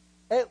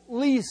 at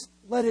least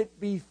let it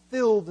be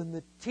filled in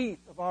the teeth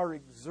of our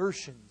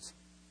exertions.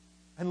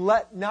 And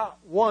let not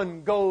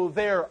one go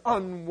there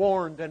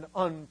unwarned and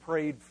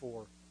unprayed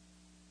for.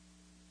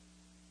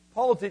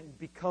 Paul didn't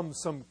become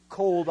some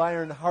cold,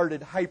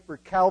 iron-hearted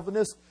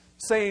hyper-Calvinist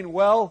saying,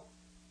 well,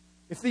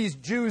 if these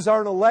Jews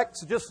aren't elect,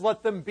 so just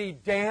let them be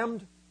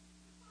damned.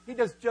 He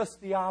does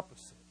just the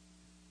opposite.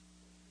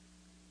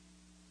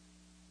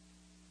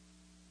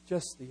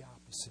 Just the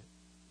opposite.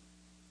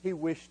 He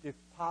wished, if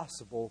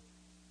possible,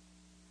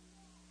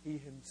 he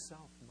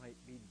himself might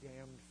be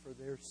damned for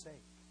their sake.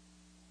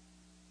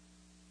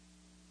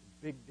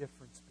 Big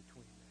difference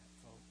between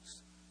that,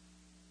 folks.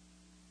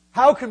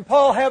 How can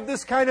Paul have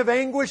this kind of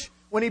anguish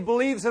when he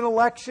believes in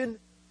election?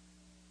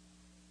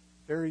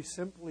 Very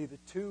simply, the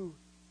two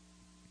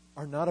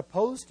are not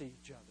opposed to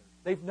each other.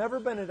 They've never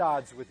been at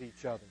odds with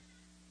each other.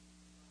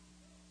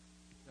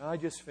 Now I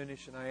just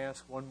finish and I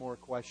ask one more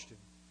question.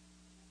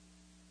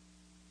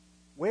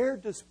 Where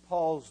does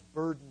Paul's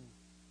burden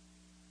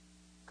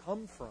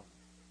come from?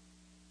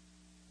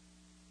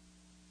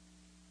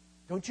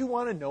 Don't you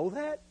want to know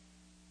that?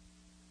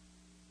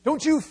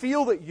 Don't you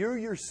feel that you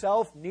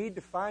yourself need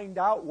to find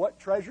out what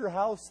treasure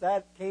house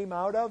that came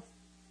out of?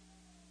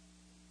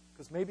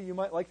 Because maybe you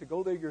might like to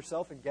go there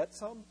yourself and get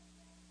some.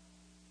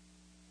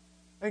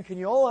 And can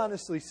you all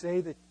honestly say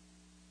that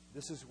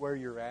this is where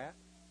you're at?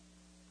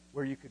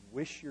 Where you could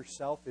wish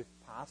yourself, if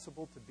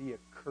possible, to be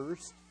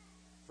accursed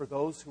for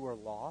those who are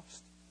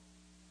lost?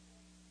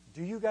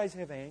 Do you guys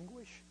have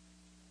anguish?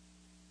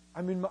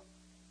 I mean,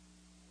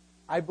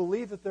 I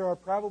believe that there are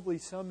probably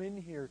some in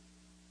here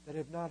that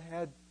have not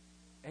had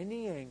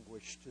any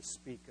anguish to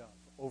speak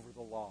of over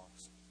the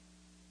lost.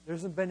 There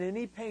hasn't been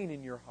any pain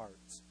in your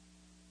hearts.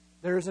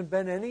 There hasn't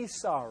been any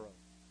sorrow.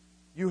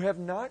 You have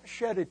not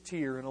shed a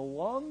tear in a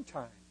long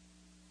time.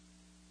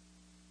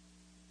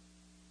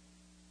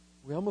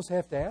 We almost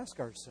have to ask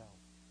ourselves,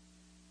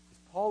 is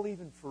Paul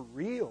even for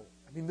real?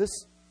 I mean,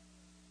 this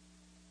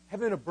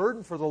having a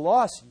burden for the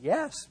lost,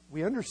 yes,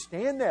 we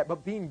understand that,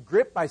 but being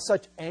gripped by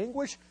such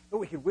anguish that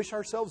we could wish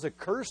ourselves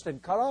accursed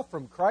and cut off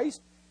from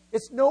Christ,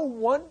 it's no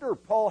wonder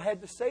Paul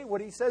had to say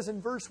what he says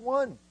in verse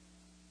 1,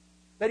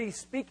 that he's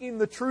speaking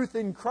the truth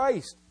in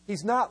Christ.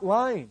 He's not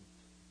lying.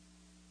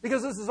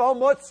 Because this is all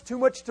much too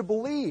much to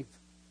believe.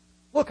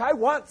 Look, I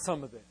want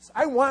some of this.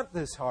 I want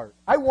this heart.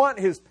 I want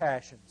his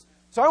passions.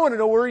 So I want to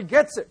know where he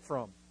gets it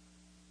from.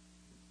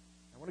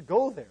 I want to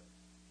go there.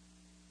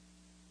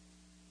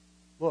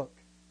 Look.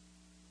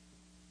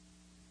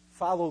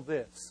 Follow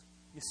this.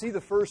 You see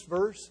the first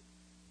verse?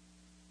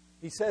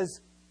 He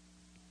says,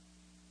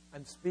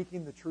 I'm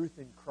speaking the truth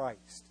in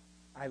Christ.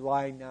 I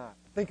lie not.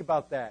 Think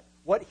about that.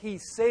 What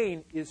he's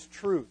saying is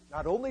truth.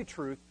 Not only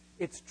truth,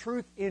 it's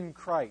truth in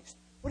Christ.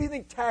 What do you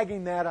think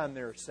tagging that on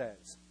there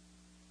says?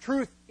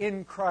 Truth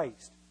in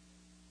Christ.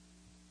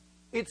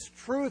 It's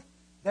truth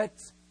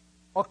that's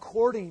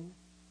according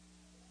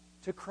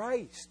to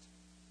Christ.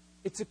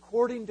 It's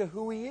according to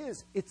who He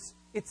is.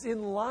 It's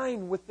in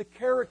line with the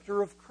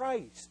character of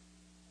Christ.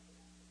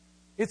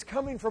 It's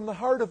coming from the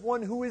heart of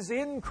one who is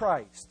in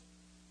Christ.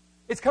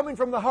 It's coming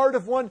from the heart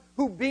of one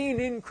who, being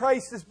in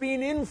Christ, is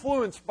being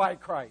influenced by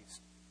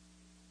Christ.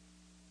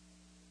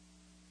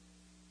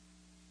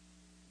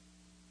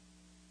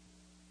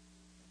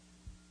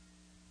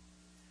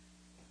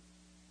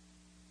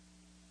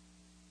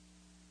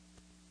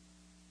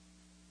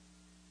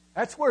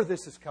 That's where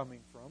this is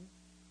coming from.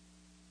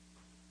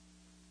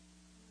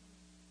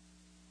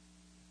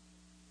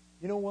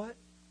 You know what?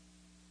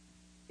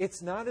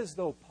 It's not as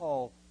though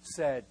Paul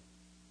said,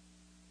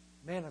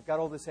 man, I've got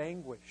all this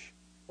anguish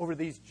over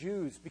these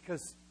Jews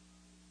because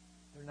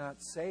they're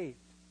not saved.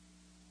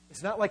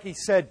 It's not like he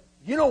said,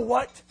 you know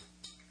what?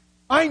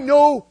 I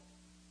know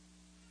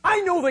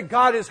that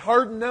God has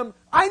hardened them.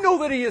 I know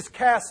that He has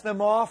cast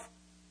them off.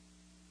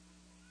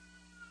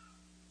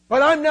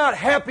 But I'm not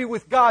happy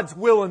with God's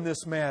will in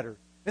this matter.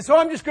 And so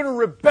I'm just going to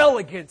rebel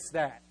against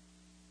that.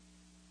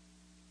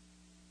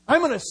 I'm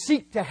going to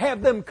seek to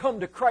have them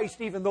come to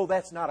Christ even though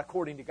that's not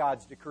according to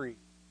God's decree.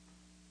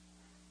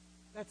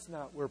 That's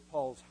not where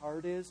Paul's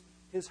heart is.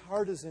 His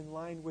heart is in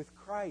line with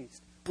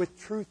Christ, with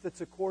truth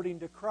that's according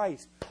to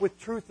Christ, with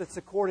truth that's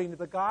according to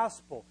the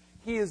gospel.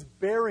 He is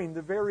bearing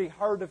the very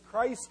heart of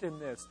Christ in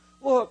this.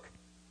 Look,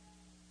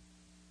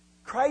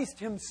 Christ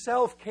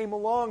Himself came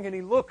along and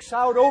He looks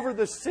out over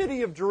the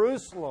city of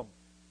Jerusalem.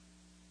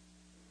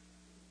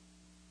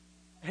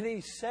 And He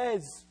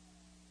says,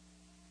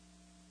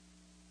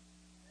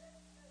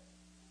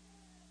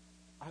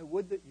 I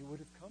would that you would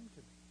have come to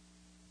me.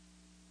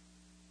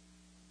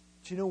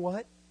 But you know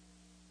what?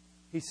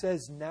 He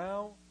says,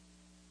 now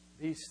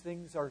these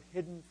things are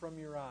hidden from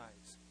your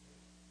eyes.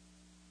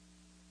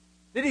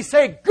 Did He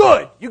say,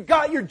 good, you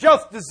got your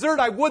just desert,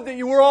 I would that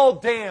you were all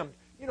damned?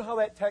 You know how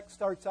that text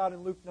starts out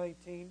in Luke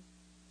 19? It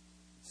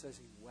says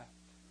He wept.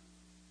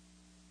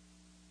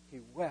 He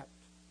wept.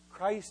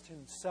 Christ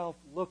Himself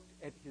looked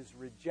at His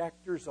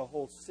rejectors, a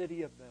whole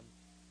city of them,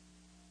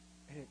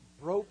 and it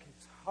broke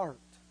His heart.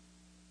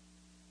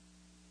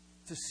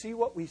 To see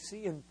what we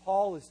see in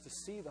Paul is to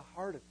see the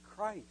heart of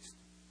Christ.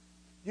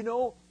 You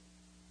know,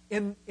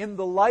 in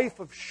the life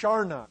of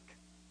Charnock,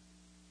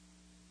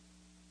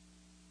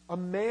 a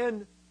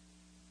man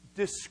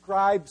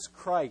describes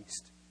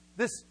Christ.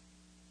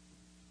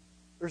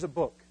 There's a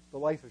book, The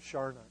Life of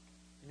Charnock,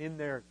 and in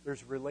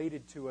there's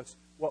related to us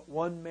what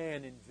one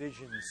man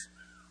envisions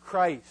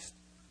Christ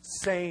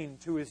saying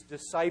to His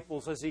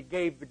disciples as He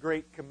gave the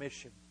Great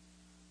Commission.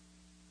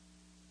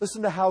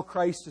 Listen to how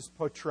Christ is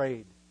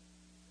portrayed.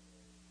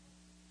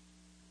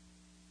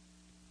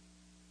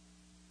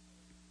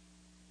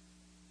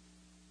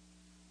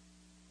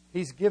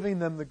 He's giving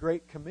them the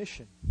Great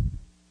Commission.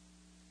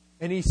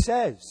 And He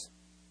says,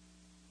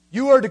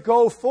 you are to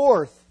go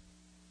forth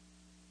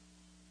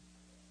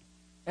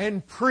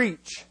and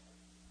preach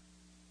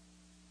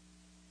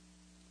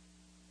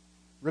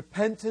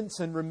repentance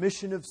and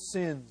remission of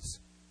sins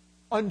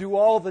unto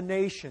all the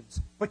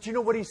nations. But you know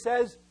what He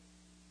says?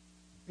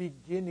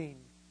 Beginning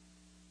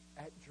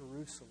at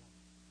Jerusalem.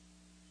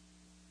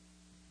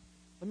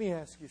 Let me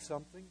ask you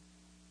something.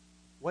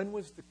 When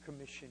was the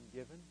commission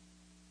given?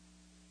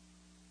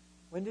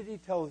 When did He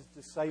tell His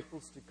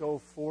disciples to go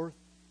forth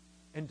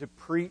and to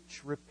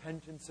preach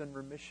repentance and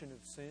remission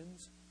of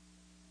sins?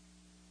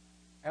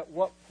 At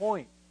what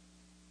point?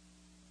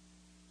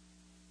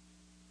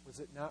 Was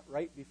it not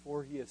right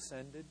before He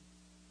ascended?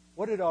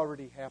 What had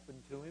already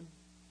happened to Him?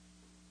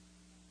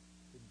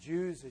 The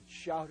Jews had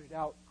shouted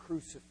out,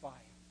 crucify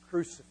Him,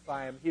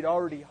 crucify Him. He'd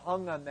already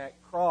hung on that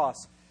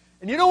cross.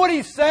 And you know what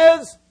He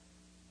says?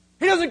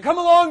 He doesn't come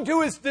along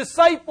to His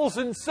disciples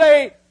and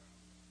say,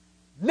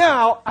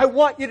 now I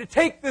want you to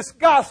take this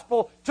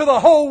gospel to the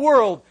whole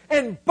world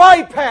and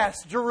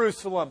bypass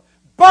Jerusalem,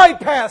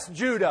 bypass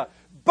Judah,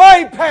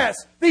 bypass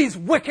these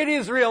wicked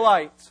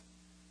Israelites.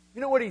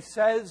 You know what He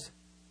says?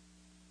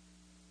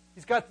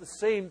 He's got the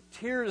same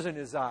tears in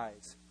His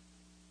eyes.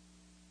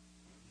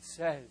 He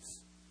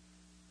says,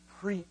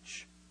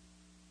 preach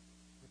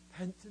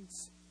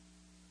repentance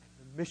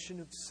and remission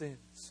of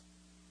sins.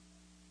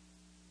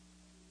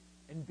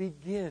 And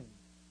begin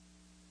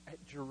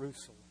at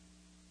Jerusalem.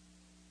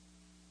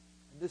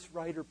 And this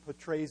writer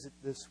portrays it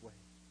this way.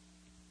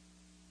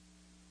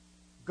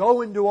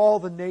 Go into all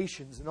the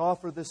nations and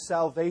offer this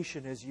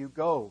salvation as you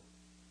go.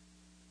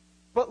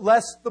 But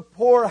lest the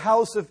poor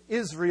house of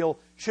Israel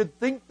should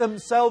think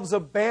themselves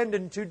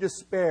abandoned to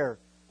despair.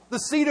 The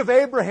seed of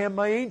Abraham,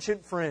 my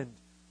ancient friend,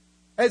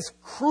 as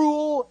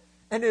cruel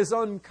and as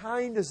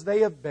unkind as they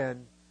have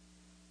been,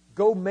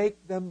 go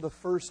make them the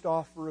first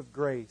offer of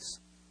grace.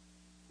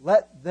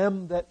 Let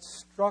them that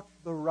struck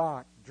the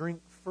rock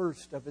drink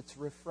first of its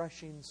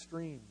refreshing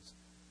streams.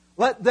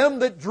 Let them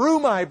that drew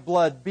my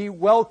blood be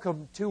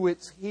welcome to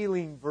its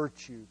healing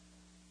virtue.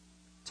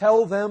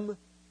 Tell them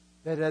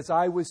that as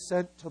I was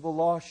sent to the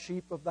lost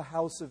sheep of the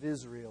house of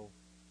Israel,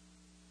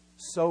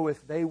 so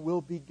if they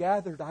will be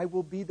gathered, I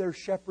will be their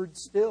shepherd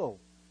still.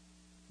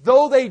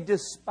 Though they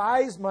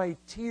despise my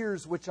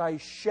tears which I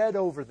shed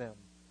over them,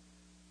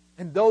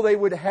 and though they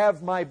would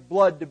have my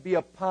blood to be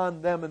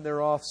upon them and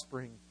their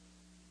offspring,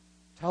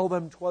 tell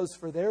them 'twas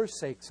for their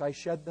sakes I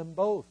shed them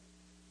both,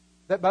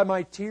 that by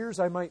my tears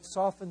I might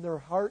soften their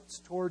hearts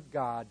toward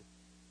God.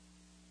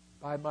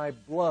 By my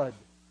blood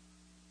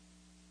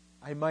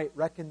I might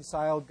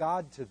reconcile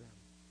God to them.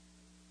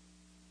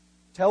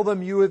 Tell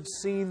them you have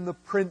seen the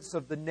prints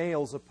of the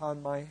nails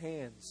upon my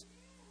hands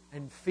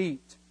and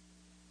feet,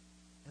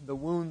 and the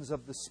wounds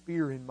of the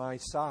spear in my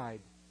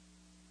side,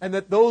 and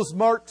that those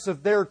marks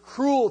of their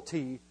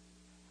cruelty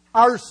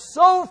are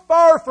so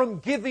far from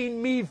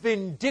giving me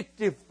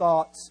vindictive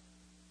thoughts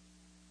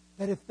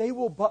that if they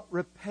will but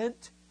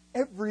repent,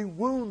 every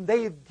wound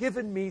they have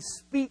given me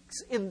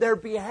speaks in their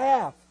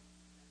behalf,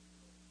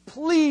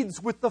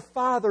 pleads with the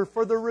Father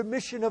for the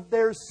remission of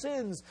their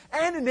sins,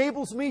 and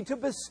enables me to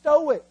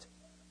bestow it.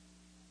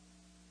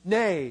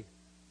 Nay,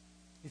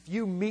 if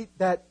you meet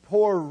that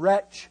poor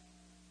wretch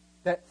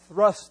that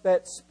thrust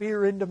that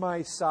spear into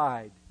my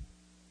side,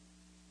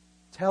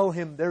 tell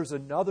him there's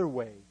another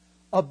way,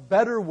 a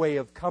better way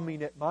of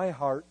coming at my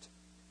heart.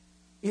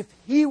 If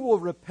he will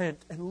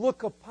repent and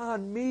look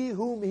upon me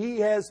whom he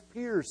has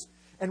pierced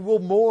and will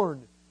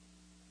mourn,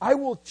 I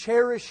will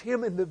cherish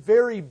him in the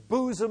very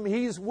bosom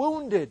he's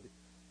wounded.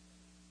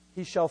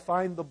 He shall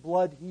find the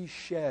blood he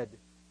shed,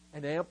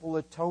 an ample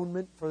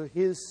atonement for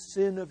his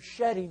sin of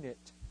shedding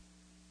it.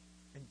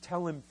 And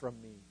tell him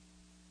from me,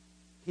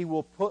 he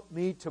will put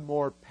me to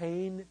more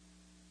pain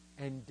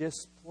and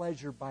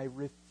displeasure by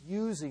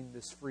refusing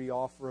this free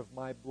offer of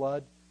my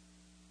blood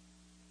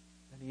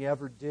than he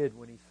ever did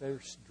when he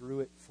first drew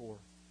it forth.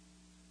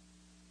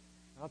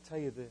 I'll tell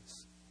you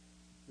this.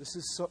 This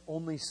is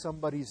only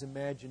somebody's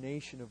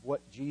imagination of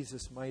what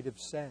Jesus might have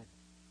said.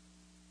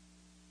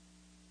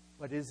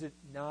 But is it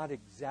not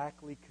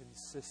exactly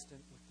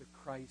consistent with the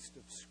Christ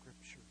of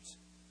Scriptures,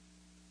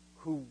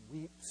 who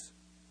weeps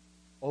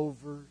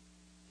over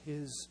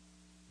His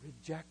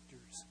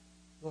rejectors?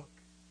 Look,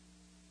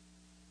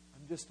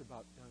 I'm just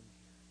about done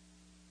here.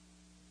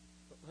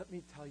 But let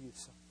me tell you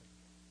something.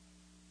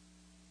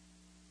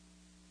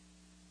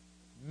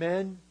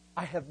 Men,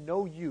 I have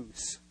no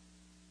use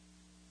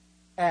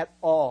at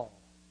all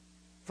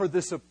for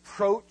this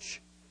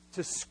approach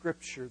to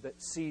Scripture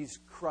that sees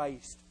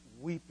Christ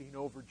weeping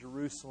over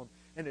Jerusalem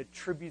and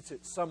attributes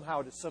it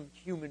somehow to some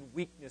human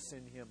weakness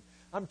in Him.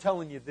 I'm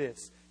telling you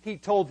this. He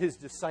told His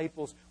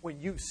disciples, when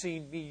you've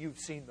seen me, you've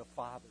seen the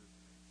Father.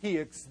 He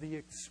is the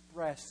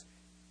express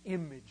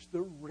image,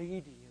 the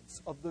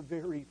radiance of the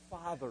very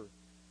Father.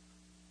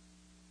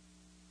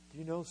 Do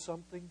you know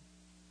something?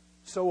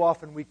 So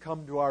often we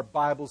come to our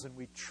Bibles and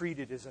we treat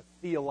it as a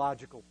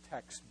theological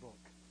textbook.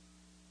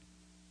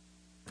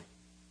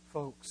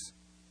 Folks,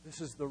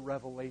 this is the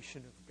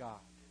revelation of God.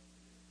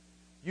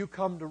 You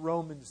come to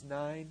Romans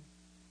 9,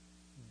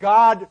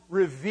 God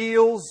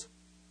reveals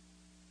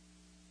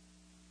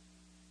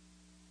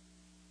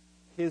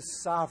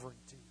His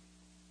sovereignty.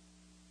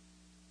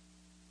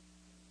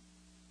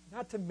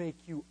 Not to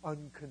make you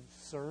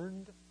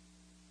unconcerned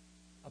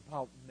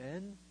about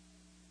men.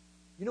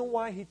 You know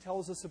why He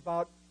tells us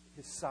about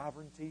His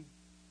sovereignty?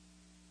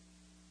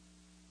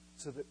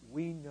 So that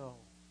we know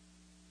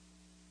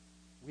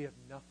we have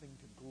nothing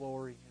to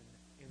glory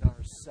in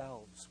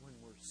ourselves when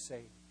we're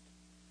saved.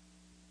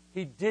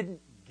 He didn't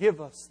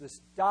give us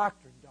this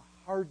doctrine to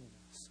harden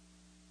us.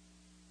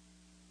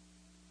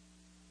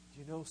 Do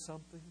you know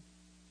something?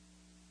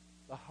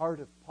 The heart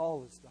of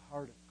Paul is the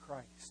heart of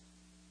Christ.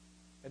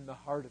 And the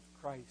heart of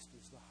Christ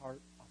is the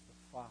heart of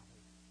the Father.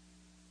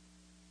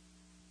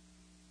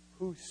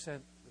 Who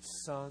sent the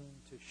Son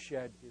to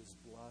shed His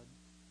blood?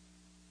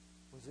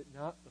 Was it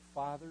not the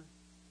Father?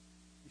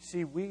 You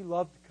see, we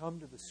love to come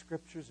to the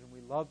Scriptures and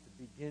we love to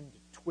begin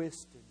to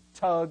twist and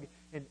tug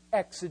and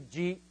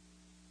exegete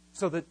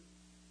so that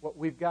what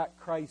we've got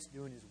Christ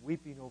doing is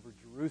weeping over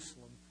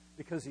Jerusalem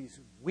because He's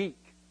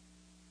weak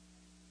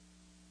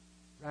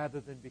rather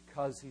than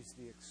because He's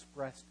the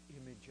expressed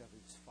image of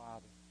His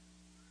Father.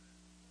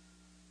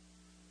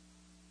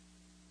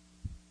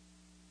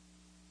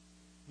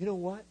 You know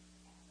what?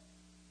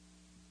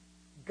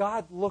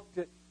 God looked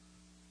at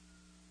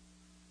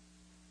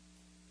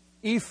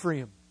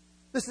Ephraim.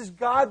 This is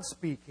God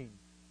speaking.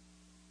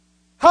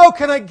 How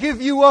can I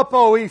give you up,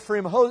 O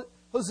Ephraim?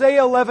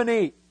 Hosea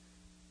 11:8.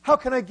 How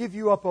can I give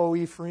you up, O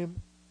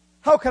Ephraim?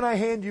 How can I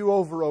hand you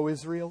over, O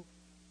Israel?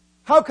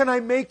 How can I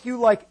make you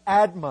like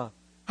Admah?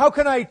 How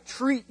can I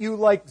treat you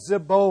like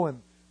Zeboim?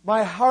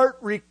 My heart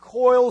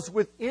recoils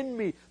within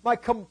me. My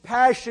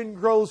compassion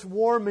grows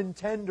warm and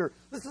tender.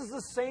 This is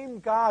the same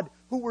God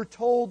who we're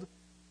told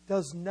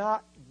does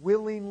not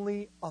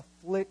willingly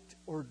afflict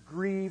or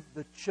grieve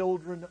the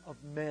children of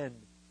men.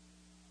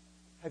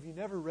 Have you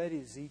never read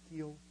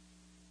Ezekiel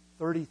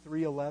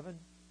 33:11?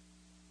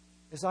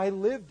 As I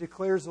live,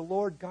 declares the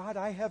Lord God,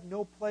 I have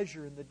no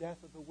pleasure in the death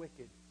of the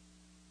wicked.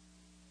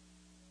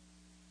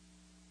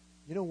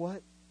 You know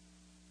what?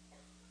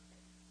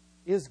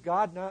 Is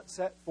God not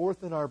set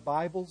forth in our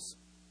Bibles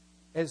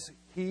as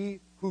He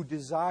who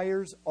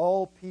desires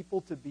all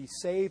people to be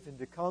saved and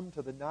to come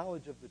to the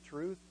knowledge of the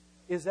truth?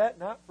 Is that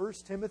not 1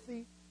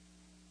 Timothy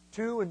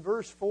 2 and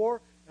verse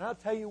 4? And I'll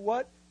tell you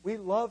what, we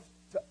love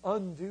to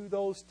undo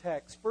those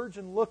texts.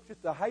 Spurgeon looked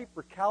at the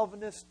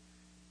hyper-Calvinist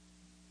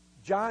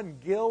John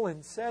Gill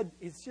and said,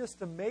 it's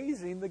just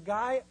amazing. The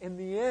guy, in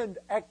the end,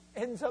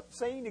 ends up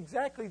saying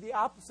exactly the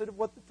opposite of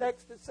what the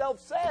text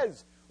itself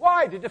says.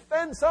 Why? To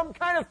defend some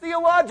kind of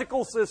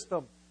theological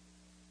system.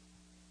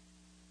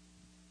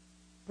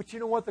 But you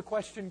know what? The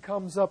question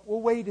comes up,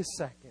 well, wait a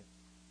second.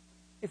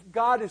 If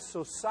God is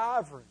so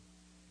sovereign,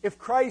 if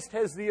Christ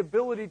has the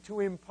ability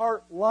to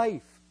impart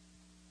life,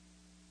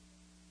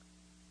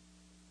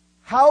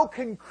 how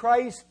can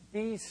Christ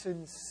be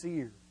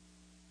sincere?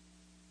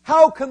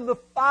 How can the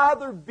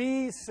Father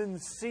be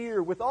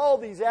sincere with all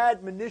these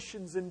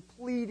admonitions and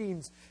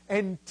pleadings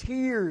and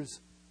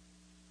tears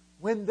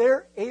when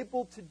they're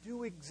able to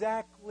do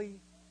exactly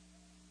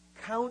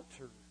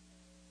counter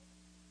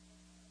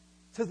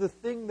to the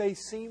thing they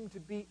seem to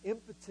be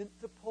impotent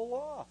to pull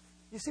off?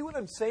 You see what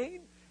I'm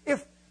saying?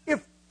 If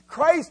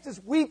Christ is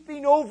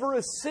weeping over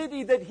a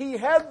city that He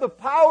had the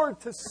power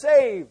to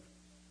save,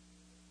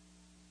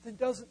 then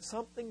doesn't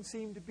something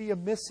seem to be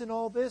amiss in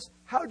all this?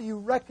 How do you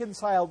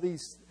reconcile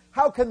these?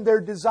 How can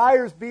their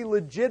desires be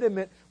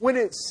legitimate when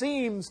it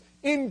seems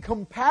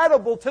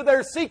incompatible to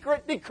their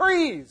secret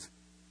decrees?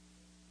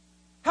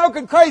 How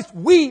can Christ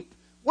weep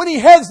when He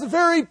has the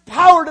very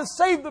power to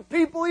save the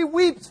people He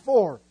weeps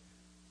for?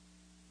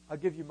 I'll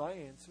give you my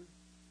answer.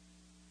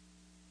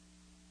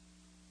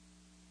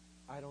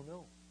 I don't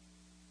know.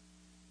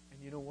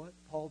 And you know what?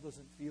 Paul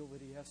doesn't feel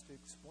that he has to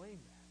explain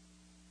that.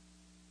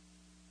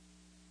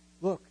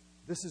 Look,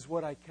 this is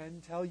what I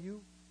can tell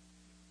you.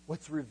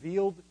 What's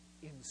revealed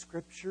in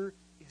Scripture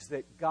is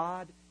that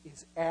God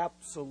is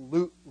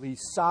absolutely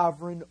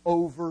sovereign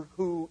over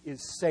who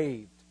is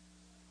saved.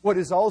 What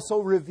is also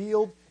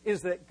revealed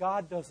is that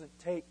God doesn't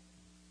take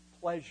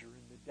pleasure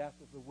in the death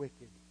of the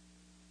wicked.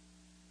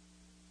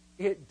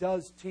 It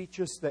does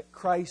teach us that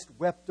Christ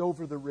wept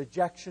over the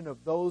rejection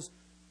of those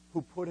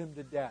who put Him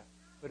to death.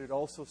 But it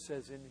also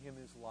says in Him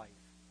is life.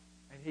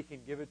 And He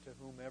can give it to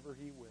whomever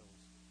He wills.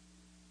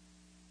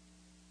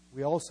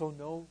 We also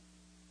know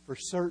for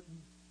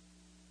certain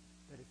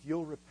that if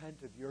you'll repent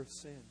of your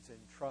sins and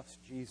trust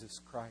Jesus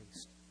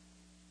Christ,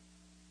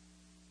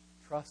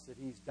 trust that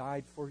He's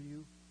died for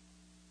you,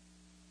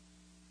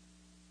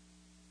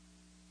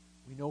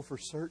 we know for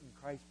certain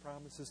Christ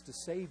promises to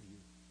save you.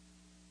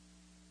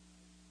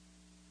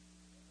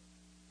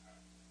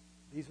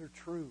 These are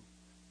true.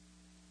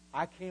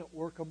 I can't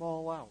work them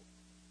all out,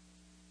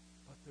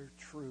 but they're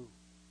true.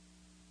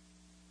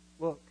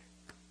 Look,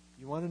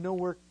 you want to know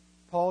where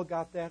Paul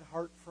got that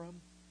heart from?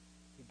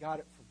 He got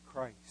it from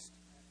Christ.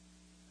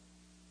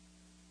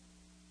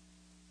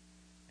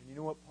 And you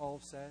know what Paul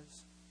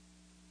says?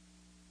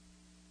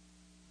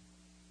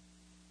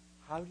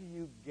 How do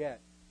you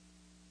get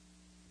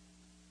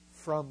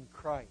from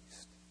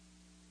Christ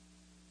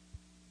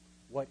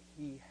what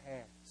He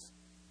has?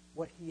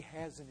 What He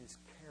has in His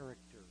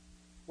character,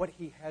 what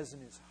He has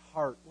in His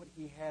heart, what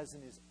He has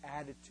in His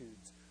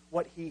attitudes,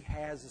 what He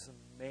has as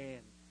a man,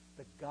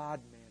 the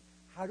God-man.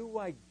 How do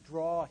I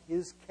draw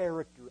His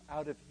character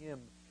out of Him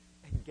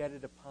and get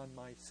it upon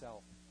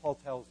myself? Paul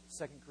tells us,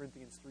 2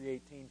 Corinthians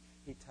 3:18,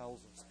 he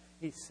tells us.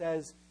 He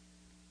says,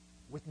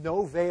 with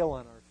no veil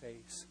on our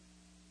face,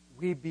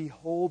 we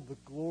behold the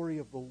glory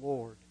of the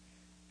Lord.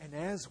 And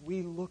as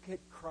we look at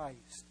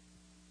Christ,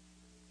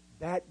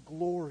 that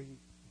glory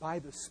by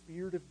the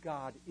Spirit of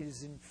God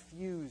is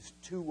infused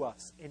to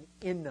us and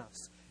in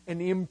us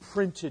and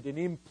imprinted and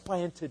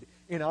implanted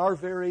in our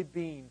very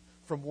being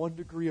from one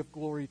degree of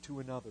glory to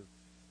another.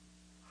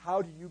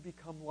 How do you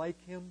become like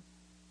Him?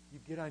 You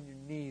get on your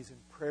knees and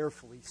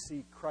prayerfully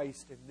see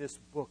Christ in this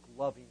book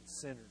loving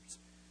sinners.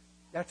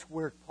 That's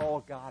where Paul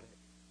got it.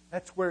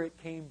 That's where it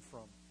came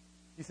from.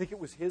 You think it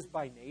was his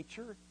by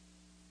nature?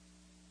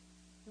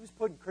 He was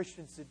putting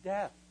Christians to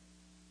death.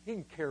 He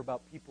didn't care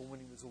about people when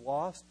he was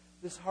lost.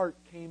 This heart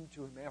came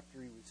to him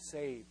after he was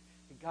saved.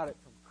 He got it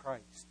from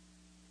Christ.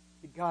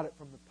 He got it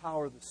from the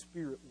power of the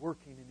Spirit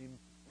working and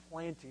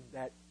implanting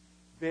that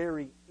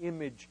very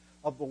image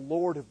of the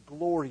Lord of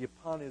glory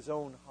upon his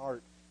own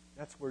heart.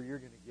 That's where you're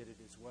going to get it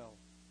as well.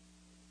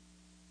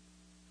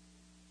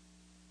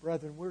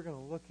 Brethren, we're going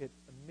to look at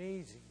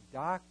amazing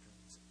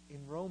doctrines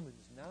in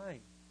Romans 9.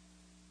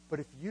 But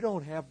if you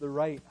don't have the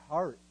right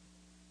heart,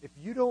 if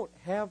you don't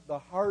have the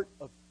heart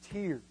of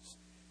tears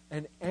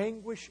and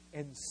anguish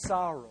and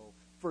sorrow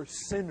for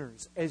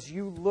sinners as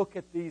you look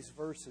at these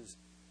verses,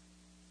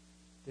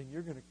 then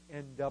you're going to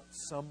end up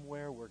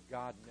somewhere where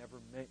God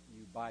never meant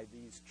you by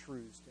these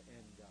truths to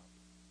end up.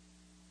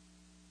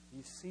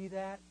 You see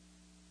that?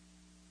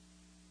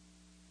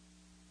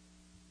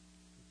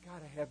 You've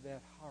got to have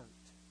that heart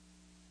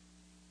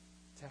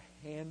to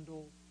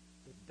handle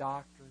the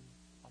doctrine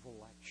of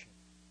election,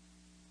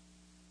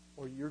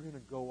 or you're going to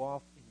go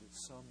off into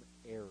some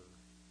error.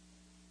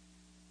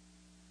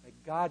 May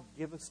God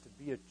give us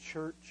to be a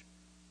church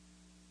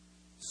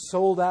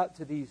sold out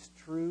to these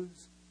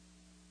truths,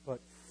 but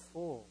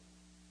full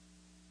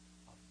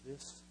of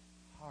this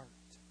heart.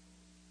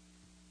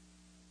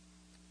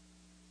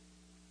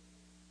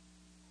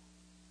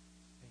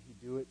 May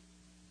He do it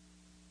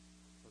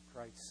for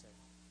Christ's sake.